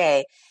last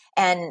day.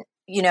 And,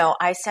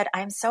 I said,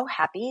 I'm so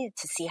happy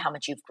to see how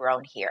much you've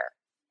grown here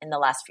in the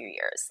last few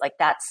years. Like,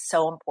 that's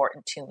so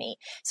important to me.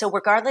 So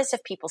regardless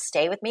if people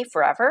stay with me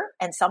forever,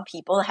 and some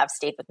people have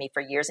stayed with me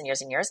for years and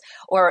years and years,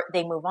 or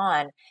they move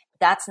on,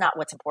 that's not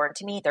what's important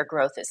to me. Their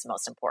growth is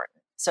most important.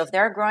 So if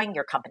they're growing,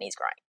 your company's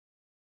growing.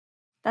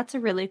 That's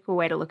a really cool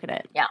way to look at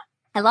it. Yeah.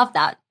 I love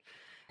that.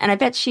 And I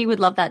bet she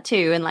would love that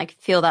too, and like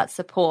feel that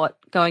support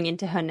going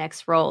into her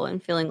next role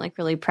and feeling like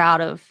really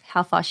proud of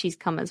how far she's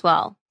come as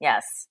well.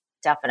 Yes,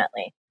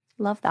 definitely.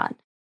 Love that.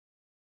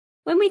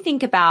 When we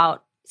think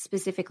about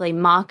specifically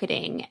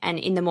marketing and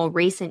in the more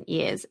recent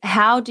years,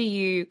 how do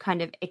you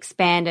kind of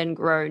expand and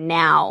grow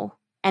now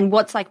and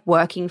what's like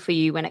working for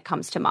you when it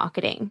comes to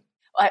marketing?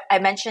 I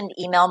mentioned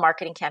email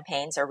marketing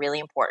campaigns are really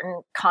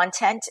important.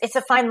 Content, it's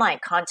a fine line,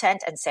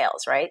 content and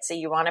sales, right? So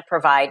you want to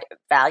provide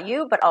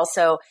value, but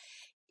also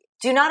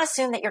do not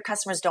assume that your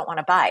customers don't want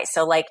to buy.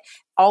 So like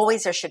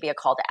always there should be a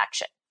call to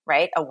action,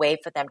 right? A way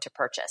for them to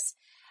purchase.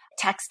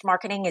 Text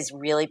marketing is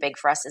really big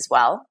for us as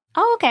well.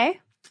 Oh,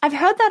 okay. I've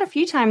heard that a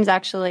few times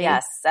actually.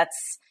 Yes,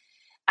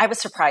 I was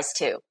surprised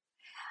too.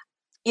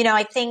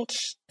 I think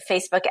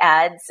Facebook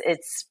ads,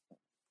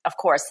 of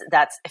course,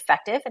 that's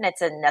effective and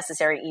it's a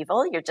necessary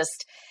evil. You're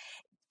just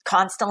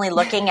constantly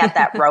looking at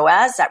that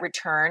ROAS, that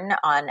return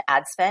on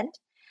ad spend,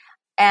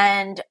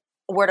 and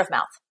word of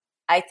mouth.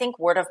 I think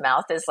word of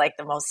mouth is like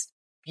the most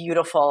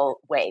beautiful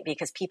way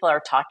because people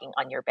are talking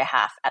on your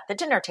behalf at the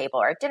dinner table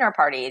or at dinner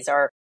parties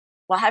or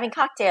while having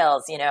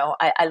cocktails.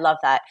 I love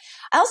that.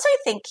 I also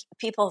think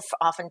people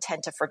often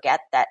tend to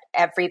forget that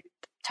every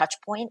touch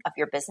point of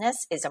your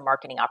business is a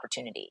marketing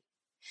opportunity.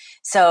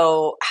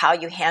 So how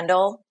you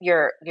handle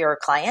your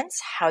clients,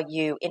 how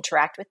you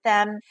interact with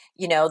them,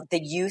 the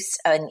use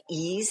and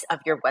ease of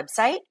your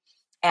website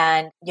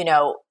and,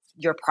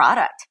 your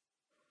product.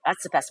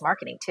 That's the best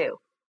marketing too.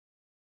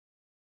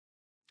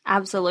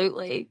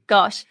 Absolutely.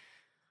 Gosh,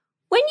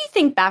 when you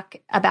think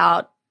back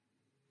about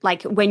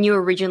like when you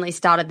originally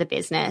started the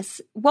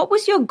business, what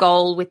was your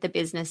goal with the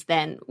business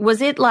then?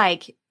 Was it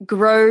like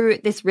grow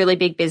this really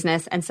big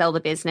business and sell the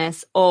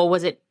business, or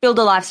was it build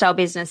a lifestyle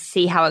business,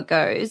 see how it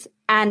goes?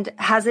 And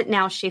has it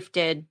now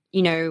shifted,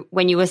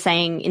 when you were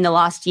saying in the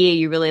last year,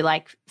 you really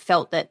like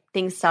felt that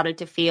things started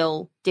to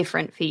feel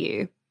different for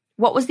you?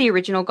 What was the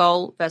original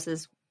goal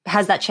versus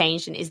has that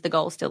changed and is the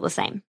goal still the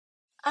same?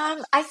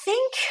 I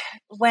think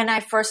when I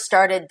first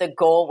started, the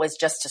goal was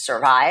just to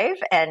survive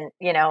and,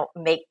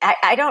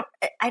 I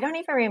don't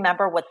even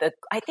remember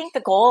I think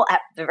the goal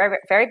at the very,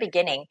 very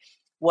beginning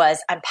was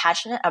I'm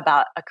passionate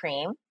about a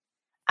cream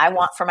I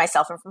want for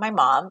myself and for my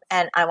mom,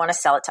 and I want to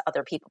sell it to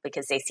other people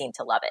because they seem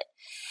to love it.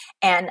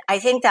 And I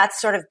think that's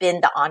sort of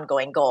been the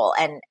ongoing goal.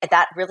 And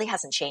that really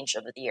hasn't changed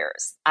over the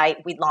years.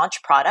 We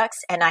launch products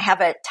and I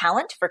have a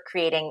talent for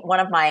creating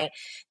one of my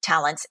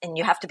talents. And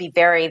you have to be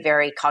very,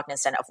 very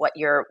cognizant of what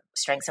your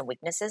strengths and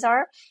weaknesses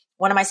are.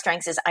 One of my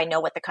strengths is I know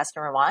what the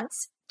customer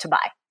wants to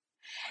buy.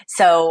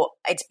 So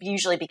it's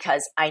usually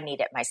because I need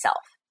it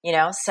myself.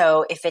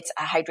 So if it's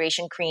a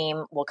hydration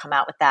cream, we'll come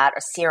out with that,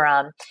 or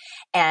serum.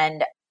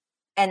 And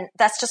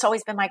that's just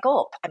always been my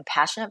goal. I'm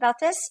passionate about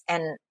this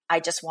and I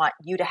just want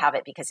you to have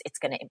it because it's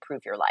going to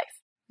improve your life.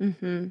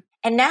 Mm-hmm.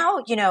 And now,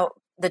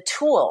 the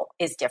tool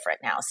is different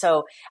now.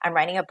 So I'm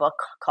writing a book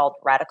called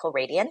Radical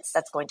Radiance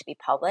that's going to be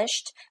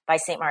published by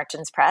St.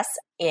 Martin's Press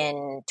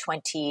in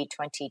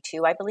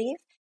 2022, I believe.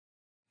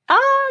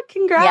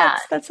 Congrats. Yeah.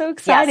 That's so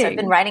exciting. Yes, I've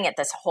been writing it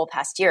this whole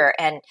past year.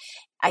 And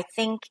I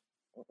think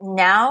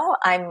now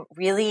I'm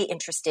really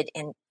interested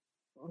in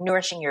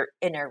nourishing your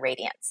inner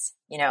radiance.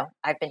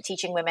 I've been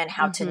teaching women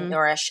how to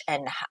nourish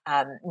and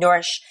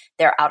nourish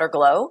their outer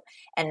glow.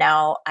 And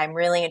now I'm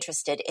really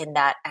interested in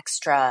that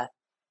extra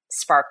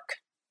spark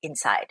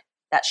inside,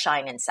 that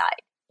shine inside,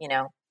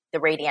 the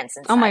radiance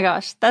inside. Oh my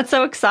gosh. That's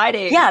so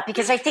exciting. Yeah,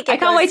 because I think I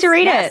can't wait to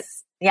read it.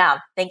 Yeah.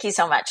 Thank you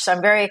so much. So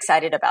I'm very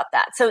excited about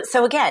that.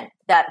 So again,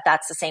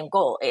 that's the same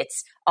goal.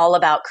 It's all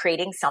about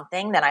creating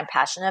something that I'm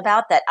passionate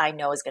about that I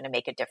know is going to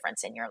make a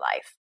difference in your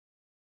life.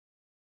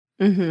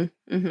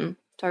 Mm-hmm. Mm-hmm.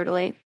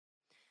 Totally.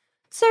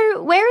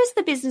 So where is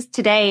the business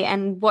today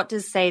and what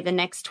does, say, the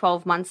next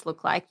 12 months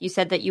look like? You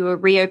said that you were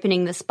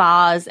reopening the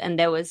spas and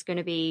there was going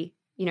to be,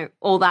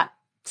 all that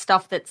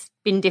stuff that's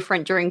been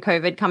different during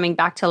COVID coming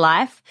back to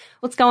life.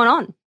 What's going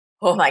on?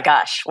 Oh my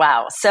gosh.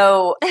 Wow.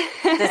 So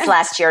this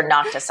last year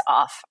knocked us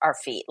off our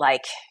feet.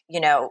 Like,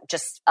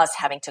 just us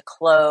having to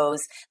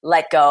close,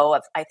 let go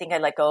of, I think I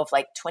let go of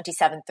like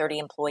 27, 30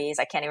 employees.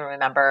 I can't even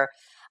remember.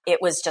 It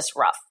was just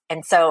rough.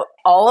 And so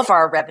all of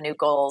our revenue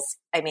goals,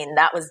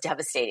 that was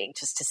devastating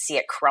just to see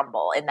it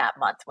crumble in that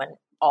month when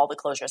all the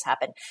closures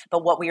happened.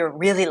 But what we were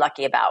really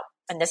lucky about,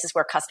 and this is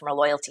where customer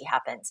loyalty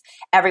happens,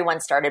 everyone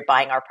started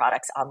buying our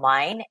products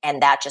online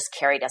and that just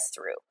carried us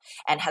through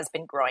and has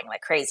been growing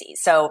like crazy.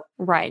 So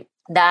right.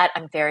 That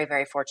I'm very,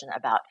 very fortunate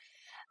about.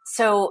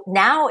 So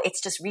now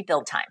it's just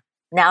rebuild time.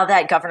 Now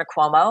that Governor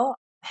Cuomo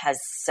has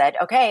said,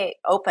 okay,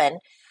 open.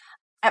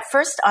 At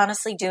first,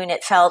 honestly,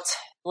 it felt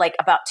like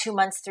about 2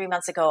 months, 3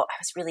 months ago, I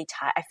was really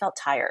tired. I felt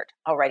tired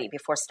already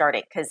before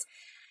starting because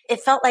it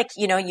felt like,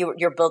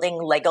 you're building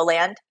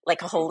Legoland,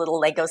 like a whole little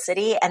Lego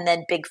city, and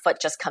then Bigfoot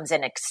just comes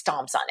in and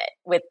stomps on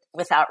it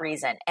without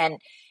reason. And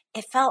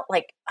it felt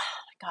like,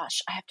 oh my gosh,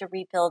 I have to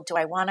rebuild. Do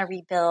I want to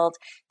rebuild?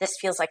 This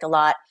feels like a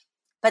lot.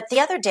 But the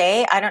other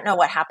day, I don't know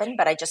what happened,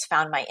 but I just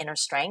found my inner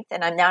strength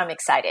and I'm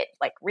excited,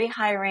 like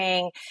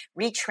rehiring,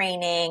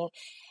 retraining,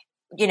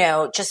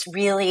 just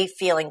really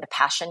feeling the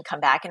passion come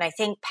back. And I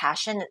think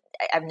passion,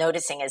 I'm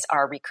noticing, is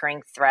our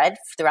recurring thread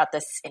throughout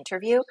this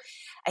interview.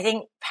 I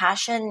think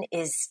passion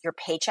is your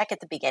paycheck at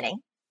the beginning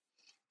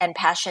and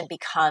passion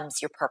becomes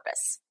your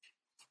purpose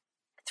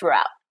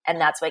throughout. And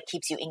that's what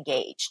keeps you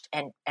engaged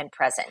and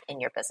present in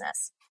your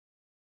business.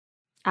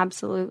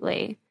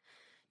 Absolutely.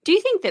 Do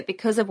you think that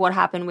because of what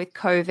happened with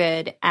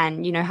COVID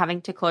and,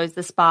 having to close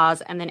the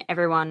spas and then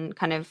everyone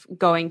kind of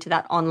going to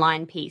that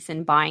online piece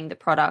and buying the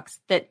products,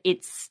 that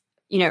it's,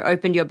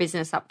 opened your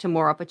business up to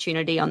more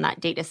opportunity on that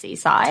D2C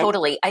side?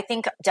 Totally. I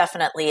think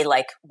definitely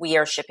we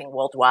are shipping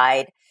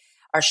worldwide.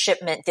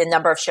 The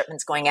number of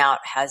shipments going out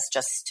has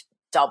just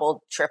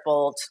doubled,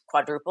 tripled,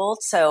 quadrupled.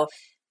 So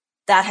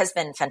that has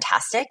been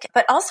fantastic.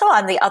 But also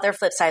on the other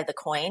flip side of the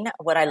coin,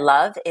 what I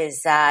love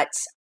is that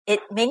it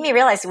made me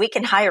realize we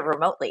can hire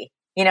remotely.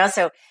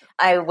 So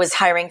I was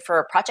hiring for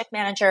a project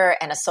manager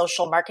and a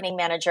social marketing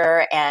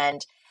manager.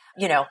 And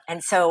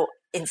so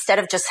instead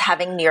of just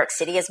having New York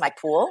City as my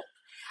pool,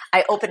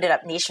 I opened it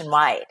up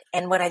nationwide.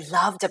 And what I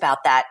loved about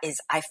that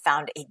is I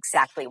found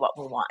exactly what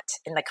we want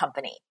in the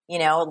company,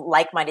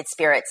 like-minded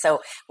spirit.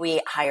 So we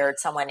hired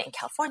someone in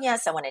California,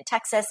 someone in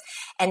Texas.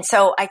 And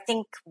so I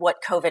think what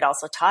COVID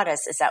also taught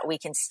us is that we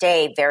can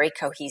stay very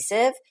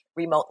cohesive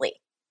remotely.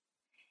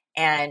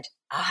 And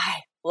I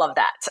love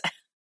that.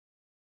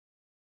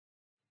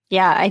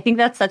 Yeah, I think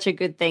that's such a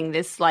good thing.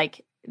 This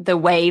the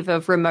wave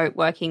of remote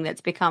working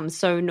that's become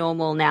so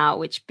normal now,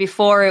 which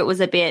before it was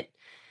a bit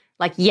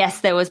yes,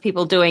 there was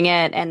people doing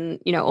it and,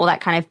 all that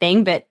kind of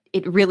thing, but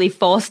it really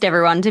forced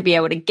everyone to be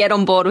able to get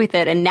on board with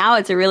it. And now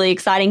it's a really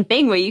exciting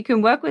thing where you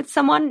can work with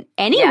someone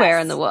anywhere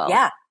in the world.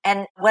 Yeah.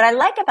 And what I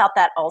like about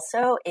that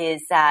also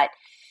is that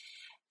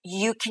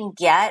you can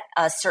get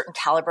a certain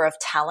caliber of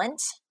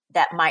talent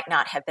that might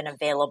not have been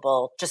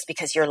available just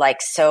because you're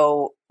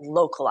so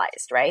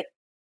localized, right?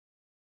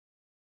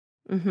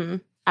 Mm-hmm.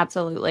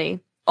 Absolutely.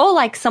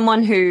 Or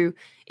someone who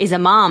is a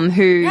mom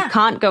who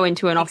can't go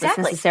into an office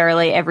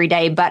necessarily every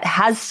day, but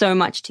has so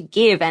much to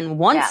give and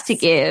wants to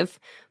give,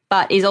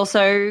 but is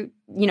also,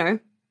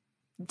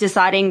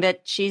 deciding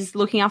that she's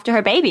looking after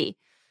her baby.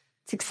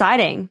 It's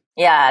exciting.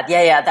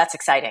 Yeah. That's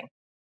exciting.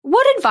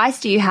 What advice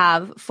do you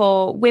have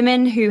for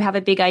women who have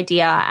a big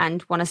idea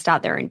and want to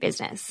start their own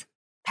business?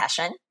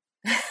 Passion.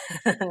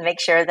 Make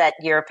sure that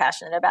you're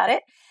passionate about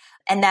it.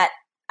 And that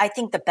I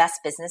think the best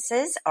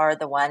businesses are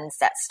the ones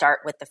that start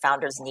with the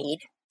founder's need.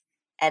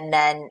 And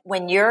then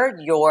when you're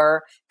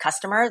your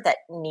customer that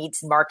needs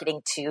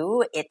marketing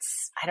too,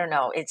 it's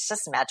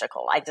just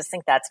magical. I just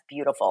think that's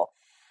beautiful.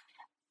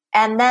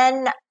 And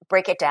then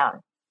break it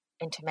down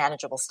into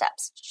manageable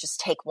steps.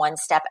 Just take one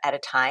step at a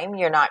time.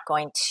 You're not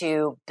going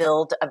to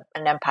build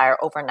an empire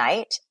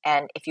overnight.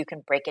 And if you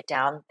can break it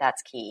down,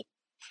 that's key.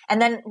 And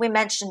then we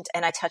mentioned,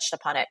 and I touched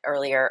upon it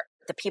earlier,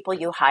 the people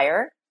you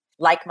hire,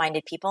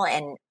 like-minded people,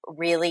 and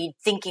really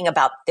thinking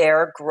about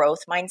their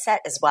growth mindset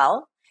as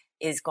well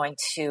is going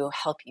to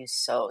help you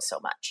so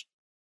much.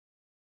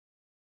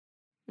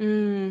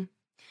 When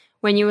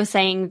you were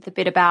saying the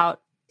bit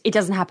about it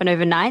doesn't happen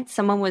overnight,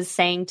 someone was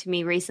saying to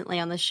me recently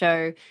on the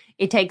show,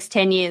 it takes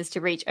 10 years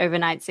to reach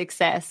overnight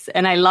success.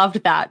 And I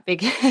loved that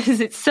because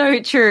it's so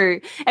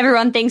true.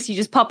 Everyone thinks you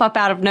just pop up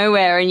out of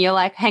nowhere and you're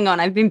like, hang on,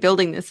 I've been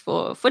building this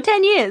for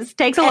 10 years. It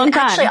takes a long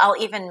time. Actually,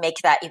 I'll even make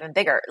that even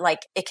bigger.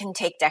 It can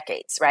take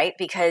decades, right?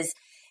 Because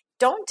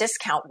don't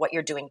discount what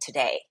you're doing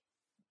today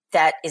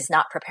that is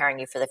not preparing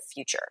you for the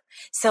future.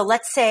 So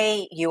let's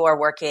say you are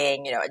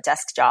working, a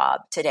desk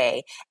job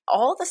today.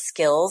 All the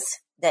skills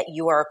that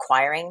you are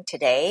acquiring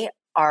today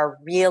are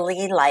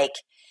really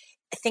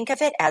think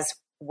of it as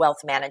wealth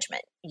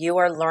management. You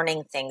are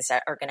learning things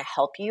that are going to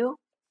help you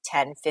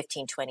 10,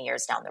 15, 20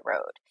 years down the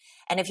road.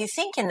 And if you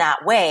think in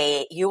that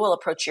way, you will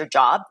approach your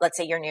job. Let's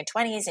say you're in your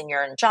 20s and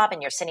you're in a job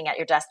and you're sitting at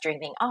your desk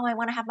dreaming, oh, I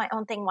want to have my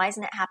own thing. Why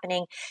isn't it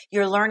happening?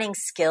 You're learning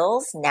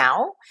skills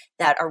now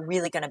that are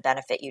really going to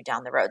benefit you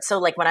down the road. So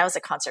when I was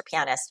a concert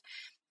pianist,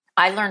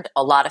 I learned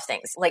a lot of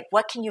things.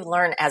 What can you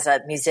learn as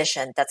a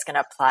musician that's going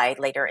to apply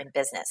later in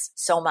business?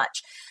 So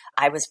much.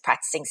 I was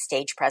practicing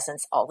stage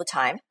presence all the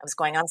time. I was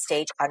going on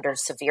stage under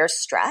severe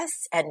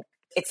stress, and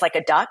it's like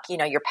a duck,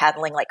 you're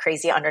paddling like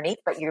crazy underneath,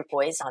 but your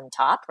boy's on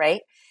top,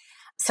 right?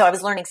 So I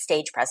was learning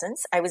stage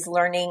presence. I was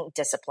learning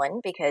discipline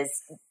because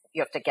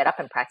you have to get up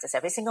and practice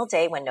every single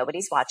day when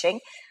nobody's watching.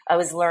 I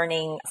was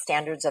learning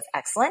standards of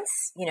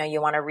excellence.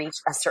 You want to reach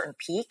a certain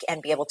peak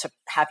and be able to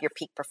have your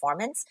peak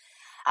performance.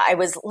 I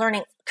was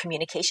learning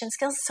communication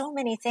skills, so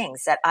many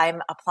things that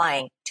I'm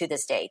applying to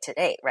this day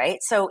today, right?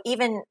 So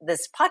even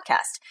this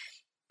podcast,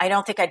 I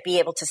don't think I'd be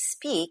able to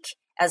speak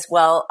as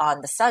well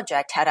on the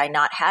subject had I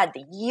not had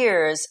the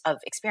years of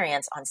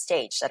experience on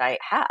stage that I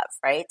have,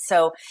 right?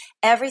 So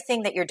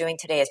everything that you're doing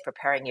today is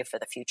preparing you for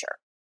the future.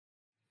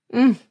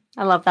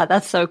 I love that.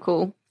 That's so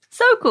cool.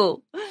 So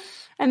cool.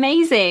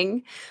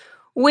 Amazing.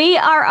 We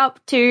are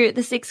up to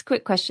the 6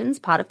 quick questions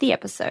part of the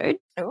episode.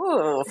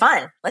 Ooh,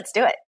 fun. Let's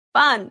do it.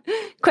 Fun.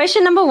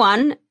 Question number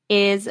 1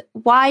 is,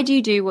 why do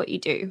you do what you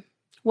do?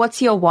 What's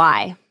your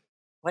why?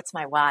 What's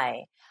my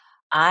why?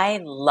 I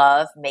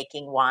love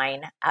making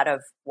wine out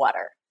of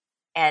water,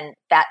 and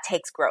that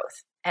takes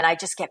growth. And I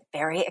just get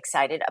very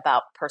excited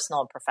about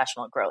personal and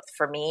professional growth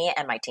for me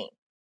and my team.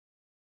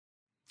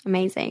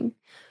 Amazing.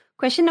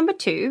 Question number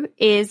 2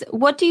 is,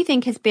 what do you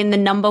think has been the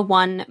number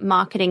 1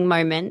 marketing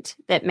moment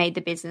that made the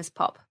business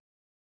pop?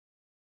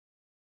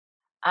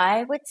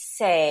 I would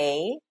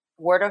say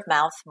word of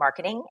mouth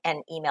marketing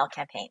and email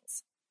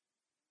campaigns.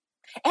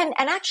 And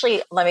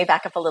actually, let me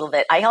back up a little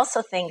bit. I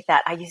also think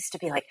that I used to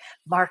be like,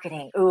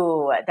 marketing,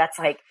 ooh, that's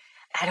like,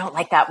 I don't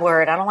like that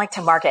word. I don't like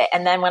to market.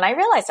 And then when I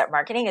realized that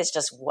marketing is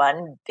just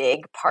one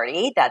big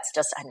party that's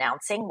just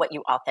announcing what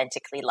you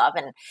authentically love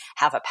and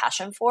have a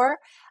passion for,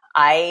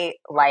 I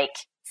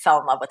fell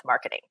in love with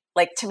marketing.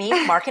 Like, to me,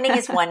 marketing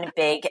is one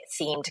big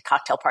themed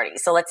cocktail party.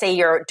 So let's say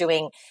you're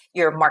doing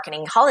your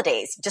marketing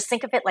holidays. Just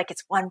think of it like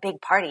it's one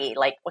big party.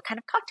 Like, what kind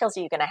of cocktails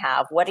are you going to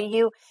have? What are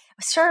you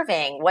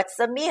serving? What's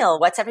the meal?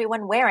 What's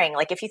everyone wearing?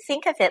 Like, if you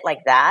think of it like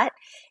that,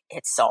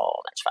 it's so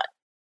much fun.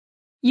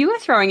 You are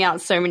throwing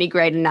out so many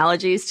great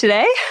analogies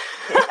today.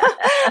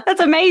 That's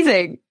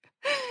amazing.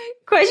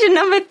 Question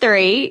number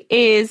 3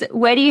 is,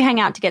 where do you hang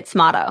out to get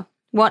smarter?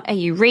 What are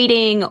you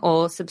reading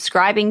or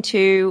subscribing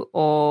to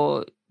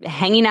or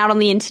hanging out on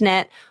the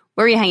internet?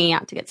 Where are you hanging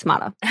out to get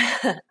smarter?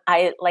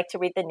 I like to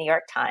read the New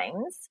York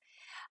Times.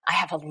 I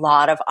have a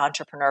lot of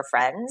entrepreneur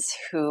friends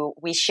who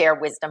we share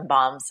wisdom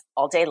bombs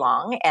all day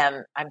long.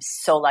 And I'm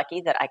so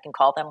lucky that I can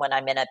call them when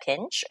I'm in a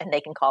pinch and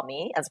they can call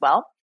me as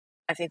well.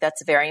 I think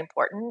that's very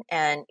important.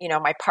 And,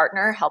 my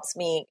partner helps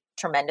me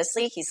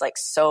tremendously. He's like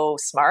so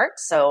smart.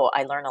 So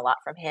I learn a lot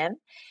from him.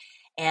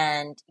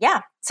 And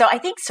yeah, so I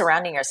think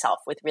surrounding yourself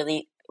with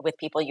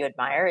people you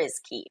admire is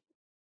key.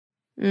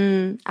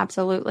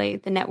 Absolutely.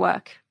 The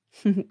network,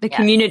 the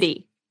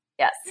community.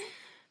 Yes.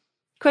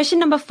 Question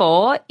number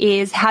 4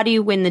 is, how do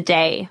you win the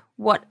day?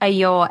 What are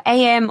your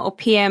AM or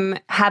PM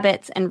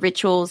habits and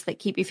rituals that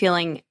keep you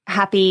feeling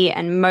happy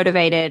and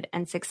motivated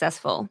and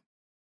successful?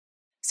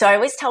 So I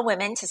always tell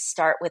women to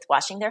start with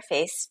washing their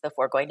face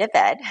before going to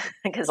bed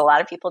because a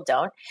lot of people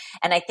don't.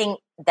 And I think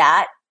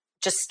that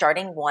just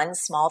starting one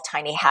small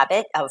tiny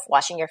habit of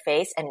washing your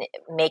face and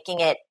making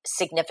it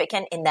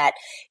significant in that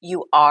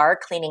you are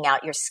cleaning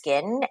out your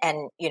skin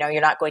and, you're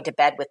not going to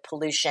bed with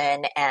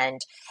pollution and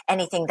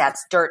anything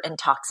that's dirt and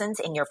toxins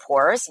in your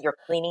pores. You're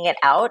cleaning it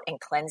out and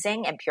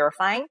cleansing and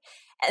purifying.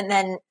 And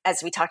then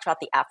as we talked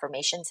about the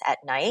affirmations at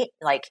night,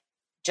 like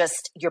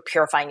just you're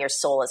purifying your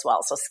soul as well.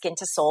 So skin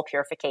to soul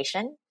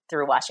purification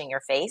through washing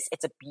your face.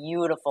 It's a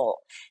beautiful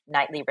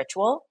nightly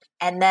ritual.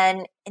 And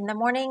then in the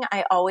morning,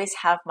 I always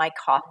have my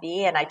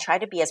coffee and I try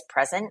to be as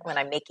present when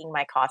I'm making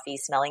my coffee,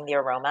 smelling the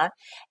aroma,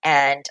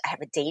 and I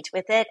have a date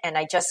with it. And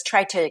I just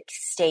try to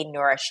stay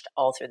nourished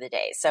all through the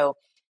day. So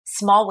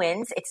small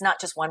wins, it's not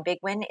just one big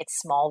win, it's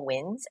small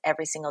wins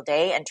every single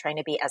day and trying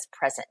to be as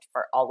present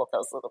for all of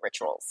those little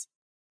rituals.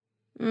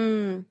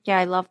 Yeah,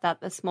 I love that.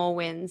 The small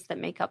wins that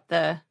make up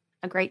a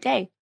great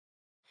day.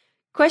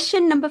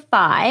 Question number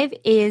 5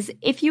 is,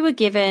 if you were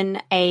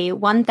given a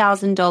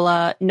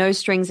 $1,000 no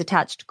strings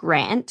attached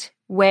grant,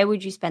 where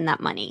would you spend that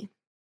money?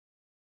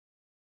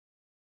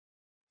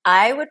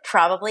 I would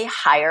probably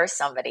hire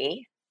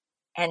somebody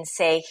and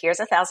say, here's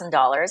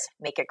 $1,000,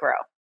 make it grow.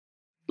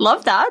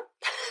 Love that.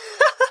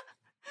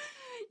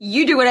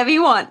 You do whatever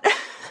you want.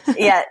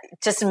 Yeah,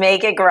 just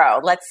make it grow.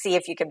 Let's see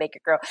if you can make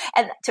it grow.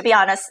 And to be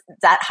honest,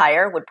 that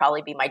hire would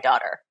probably be my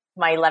daughter.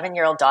 My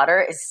 11-year-old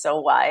daughter is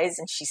so wise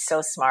and she's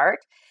so smart.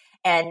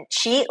 And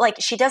she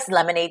does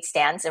lemonade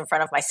stands in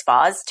front of my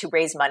spas to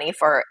raise money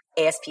for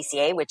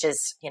ASPCA, which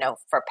is,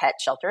 for pet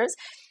shelters.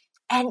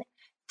 And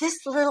this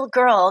little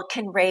girl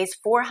can raise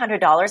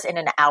 $400 in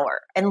an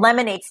hour in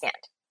lemonade stand.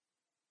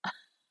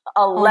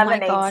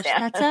 Lemonade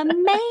stand. That's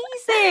amazing.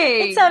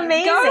 It's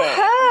amazing. Go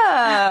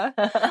her.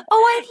 Oh,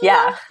 I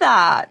love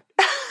that.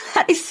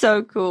 That is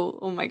so cool.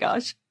 Oh my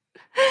gosh.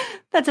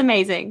 That's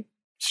amazing.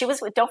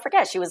 Don't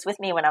forget, she was with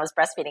me when I was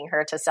breastfeeding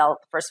her to sell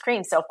the first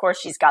cream. So of course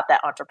she's got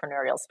that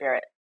entrepreneurial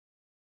spirit.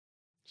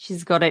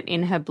 She's got it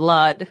in her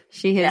blood.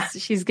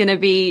 She's going to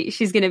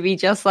be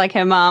just like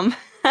her mom.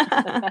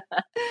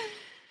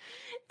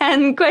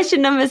 And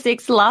question number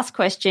 6, last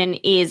question,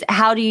 is,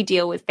 how do you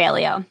deal with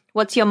failure?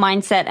 What's your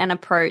mindset and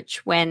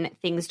approach when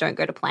things don't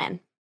go to plan?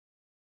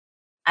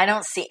 I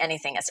don't see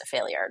anything as a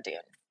failure, dude.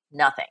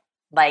 Nothing.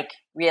 Like,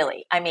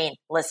 really. I mean,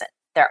 listen,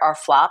 there are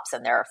flops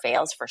and there are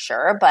fails for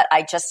sure, but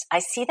I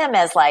see them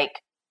as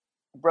like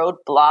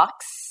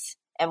roadblocks.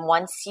 And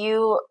once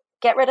you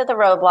get rid of the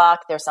roadblock,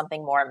 there's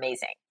something more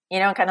amazing.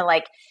 Kind of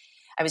like,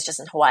 I was just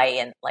in Hawaii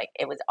and like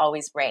it was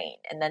always rain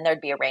and then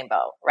there'd be a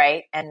rainbow,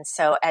 right? And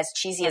so as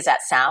cheesy as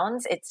that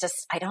sounds, it's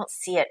just, I don't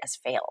see it as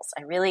fails.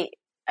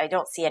 I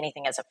don't see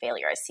anything as a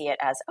failure. I see it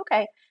as,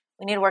 okay,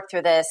 we need to work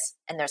through this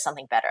and there's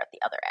something better at the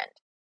other end.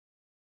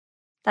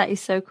 That is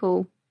so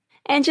cool.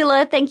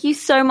 Angela, thank you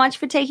so much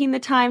for taking the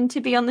time to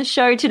be on the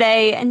show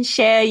today and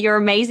share your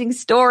amazing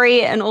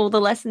story and all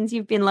the lessons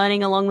you've been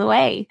learning along the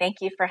way. Thank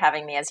you for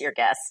having me as your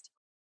guest.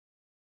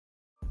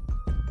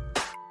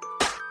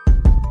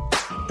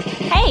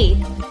 Hey,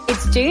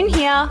 it's June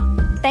here.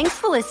 Thanks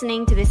for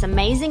listening to this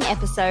amazing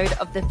episode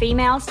of the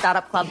Female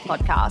Startup Club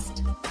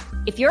podcast.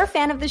 If you're a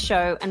fan of the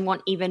show and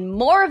want even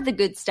more of the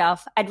good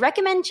stuff, I'd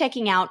recommend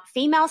checking out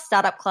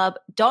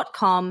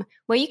femalestartupclub.com,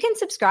 where you can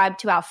subscribe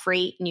to our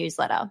free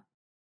newsletter.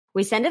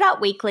 We send it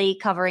out weekly,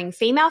 covering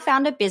female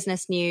founder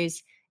business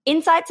news,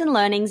 insights and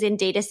learnings in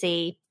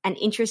D2C, and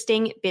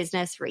interesting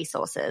business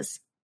resources.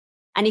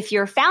 And if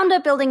you're a founder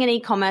building an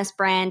e-commerce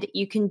brand,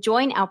 you can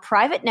join our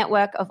private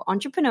network of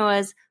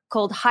entrepreneurs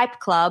called Hype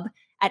Club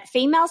at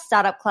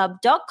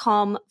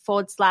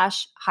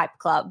femalestartupclub.com/Hype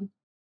Club.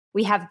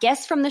 We have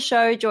guests from the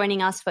show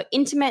joining us for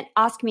intimate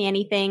Ask Me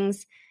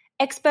Anythings,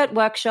 expert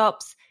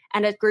workshops,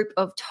 and a group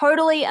of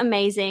totally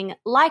amazing,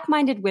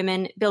 like-minded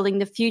women building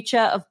the future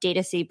of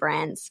D2C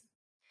brands.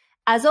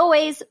 As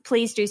always,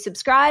 please do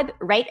subscribe,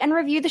 rate and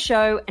review the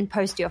show, and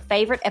post your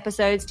favorite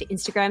episodes to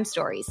Instagram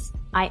stories.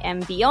 I am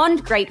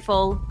beyond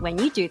grateful when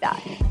you do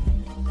that.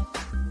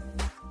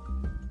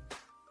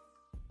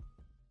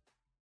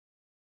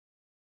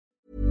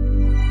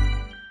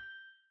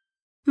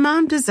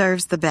 Mom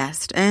deserves the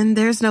best, and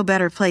there's no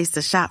better place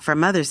to shop for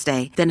Mother's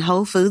Day than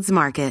Whole Foods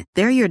Market.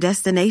 They're your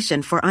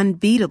destination for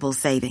unbeatable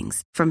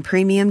savings, from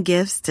premium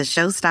gifts to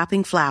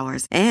show-stopping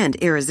flowers and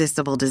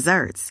irresistible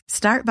desserts.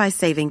 Start by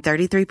saving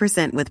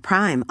 33% with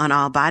Prime on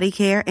all body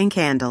care and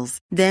candles.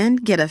 Then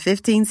get a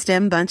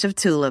 15-stem bunch of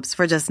tulips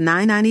for just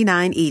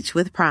 $9.99 each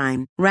with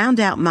Prime. Round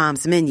out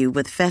Mom's menu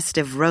with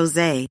festive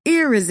rosé,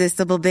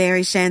 irresistible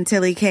berry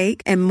chantilly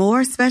cake, and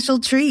more special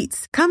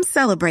treats. Come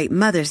celebrate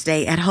Mother's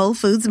Day at Whole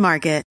Foods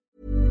Market.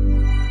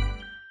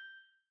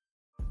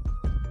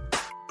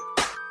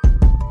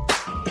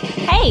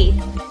 Hey,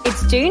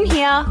 it's June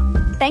here.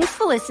 Thanks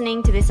for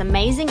listening to this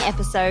amazing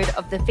episode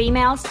of the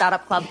Female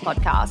Startup Club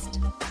podcast.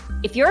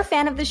 If you're a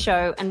fan of the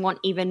show and want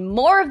even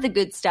more of the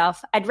good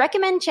stuff, I'd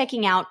recommend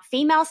checking out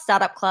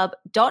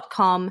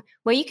femalestartupclub.com,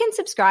 where you can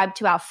subscribe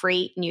to our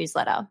free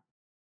newsletter.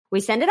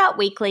 We send it out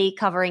weekly,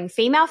 covering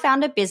female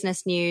founder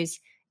business news,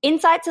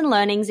 insights and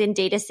learnings in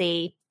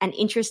D2C, and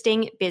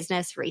interesting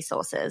business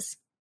resources.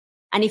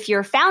 And if you're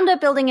a founder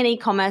building an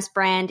e-commerce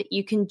brand,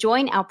 you can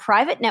join our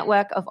private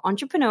network of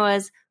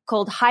entrepreneurs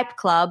called Hype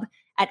Club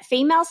at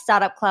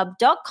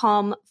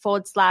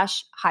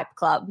femalestartupclub.com/Hype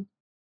Club.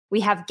 We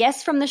have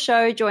guests from the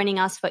show joining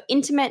us for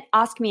intimate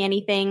Ask Me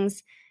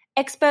Anythings,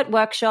 expert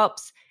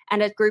workshops,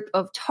 and a group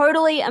of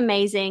totally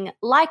amazing,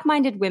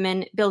 like-minded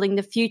women building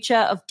the future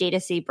of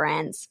D2C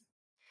brands.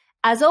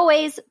 As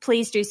always,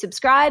 please do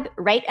subscribe,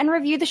 rate and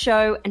review the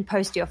show, and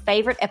post your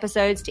favorite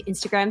episodes to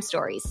Instagram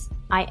stories.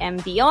 I am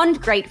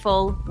beyond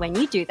grateful when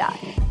you do that.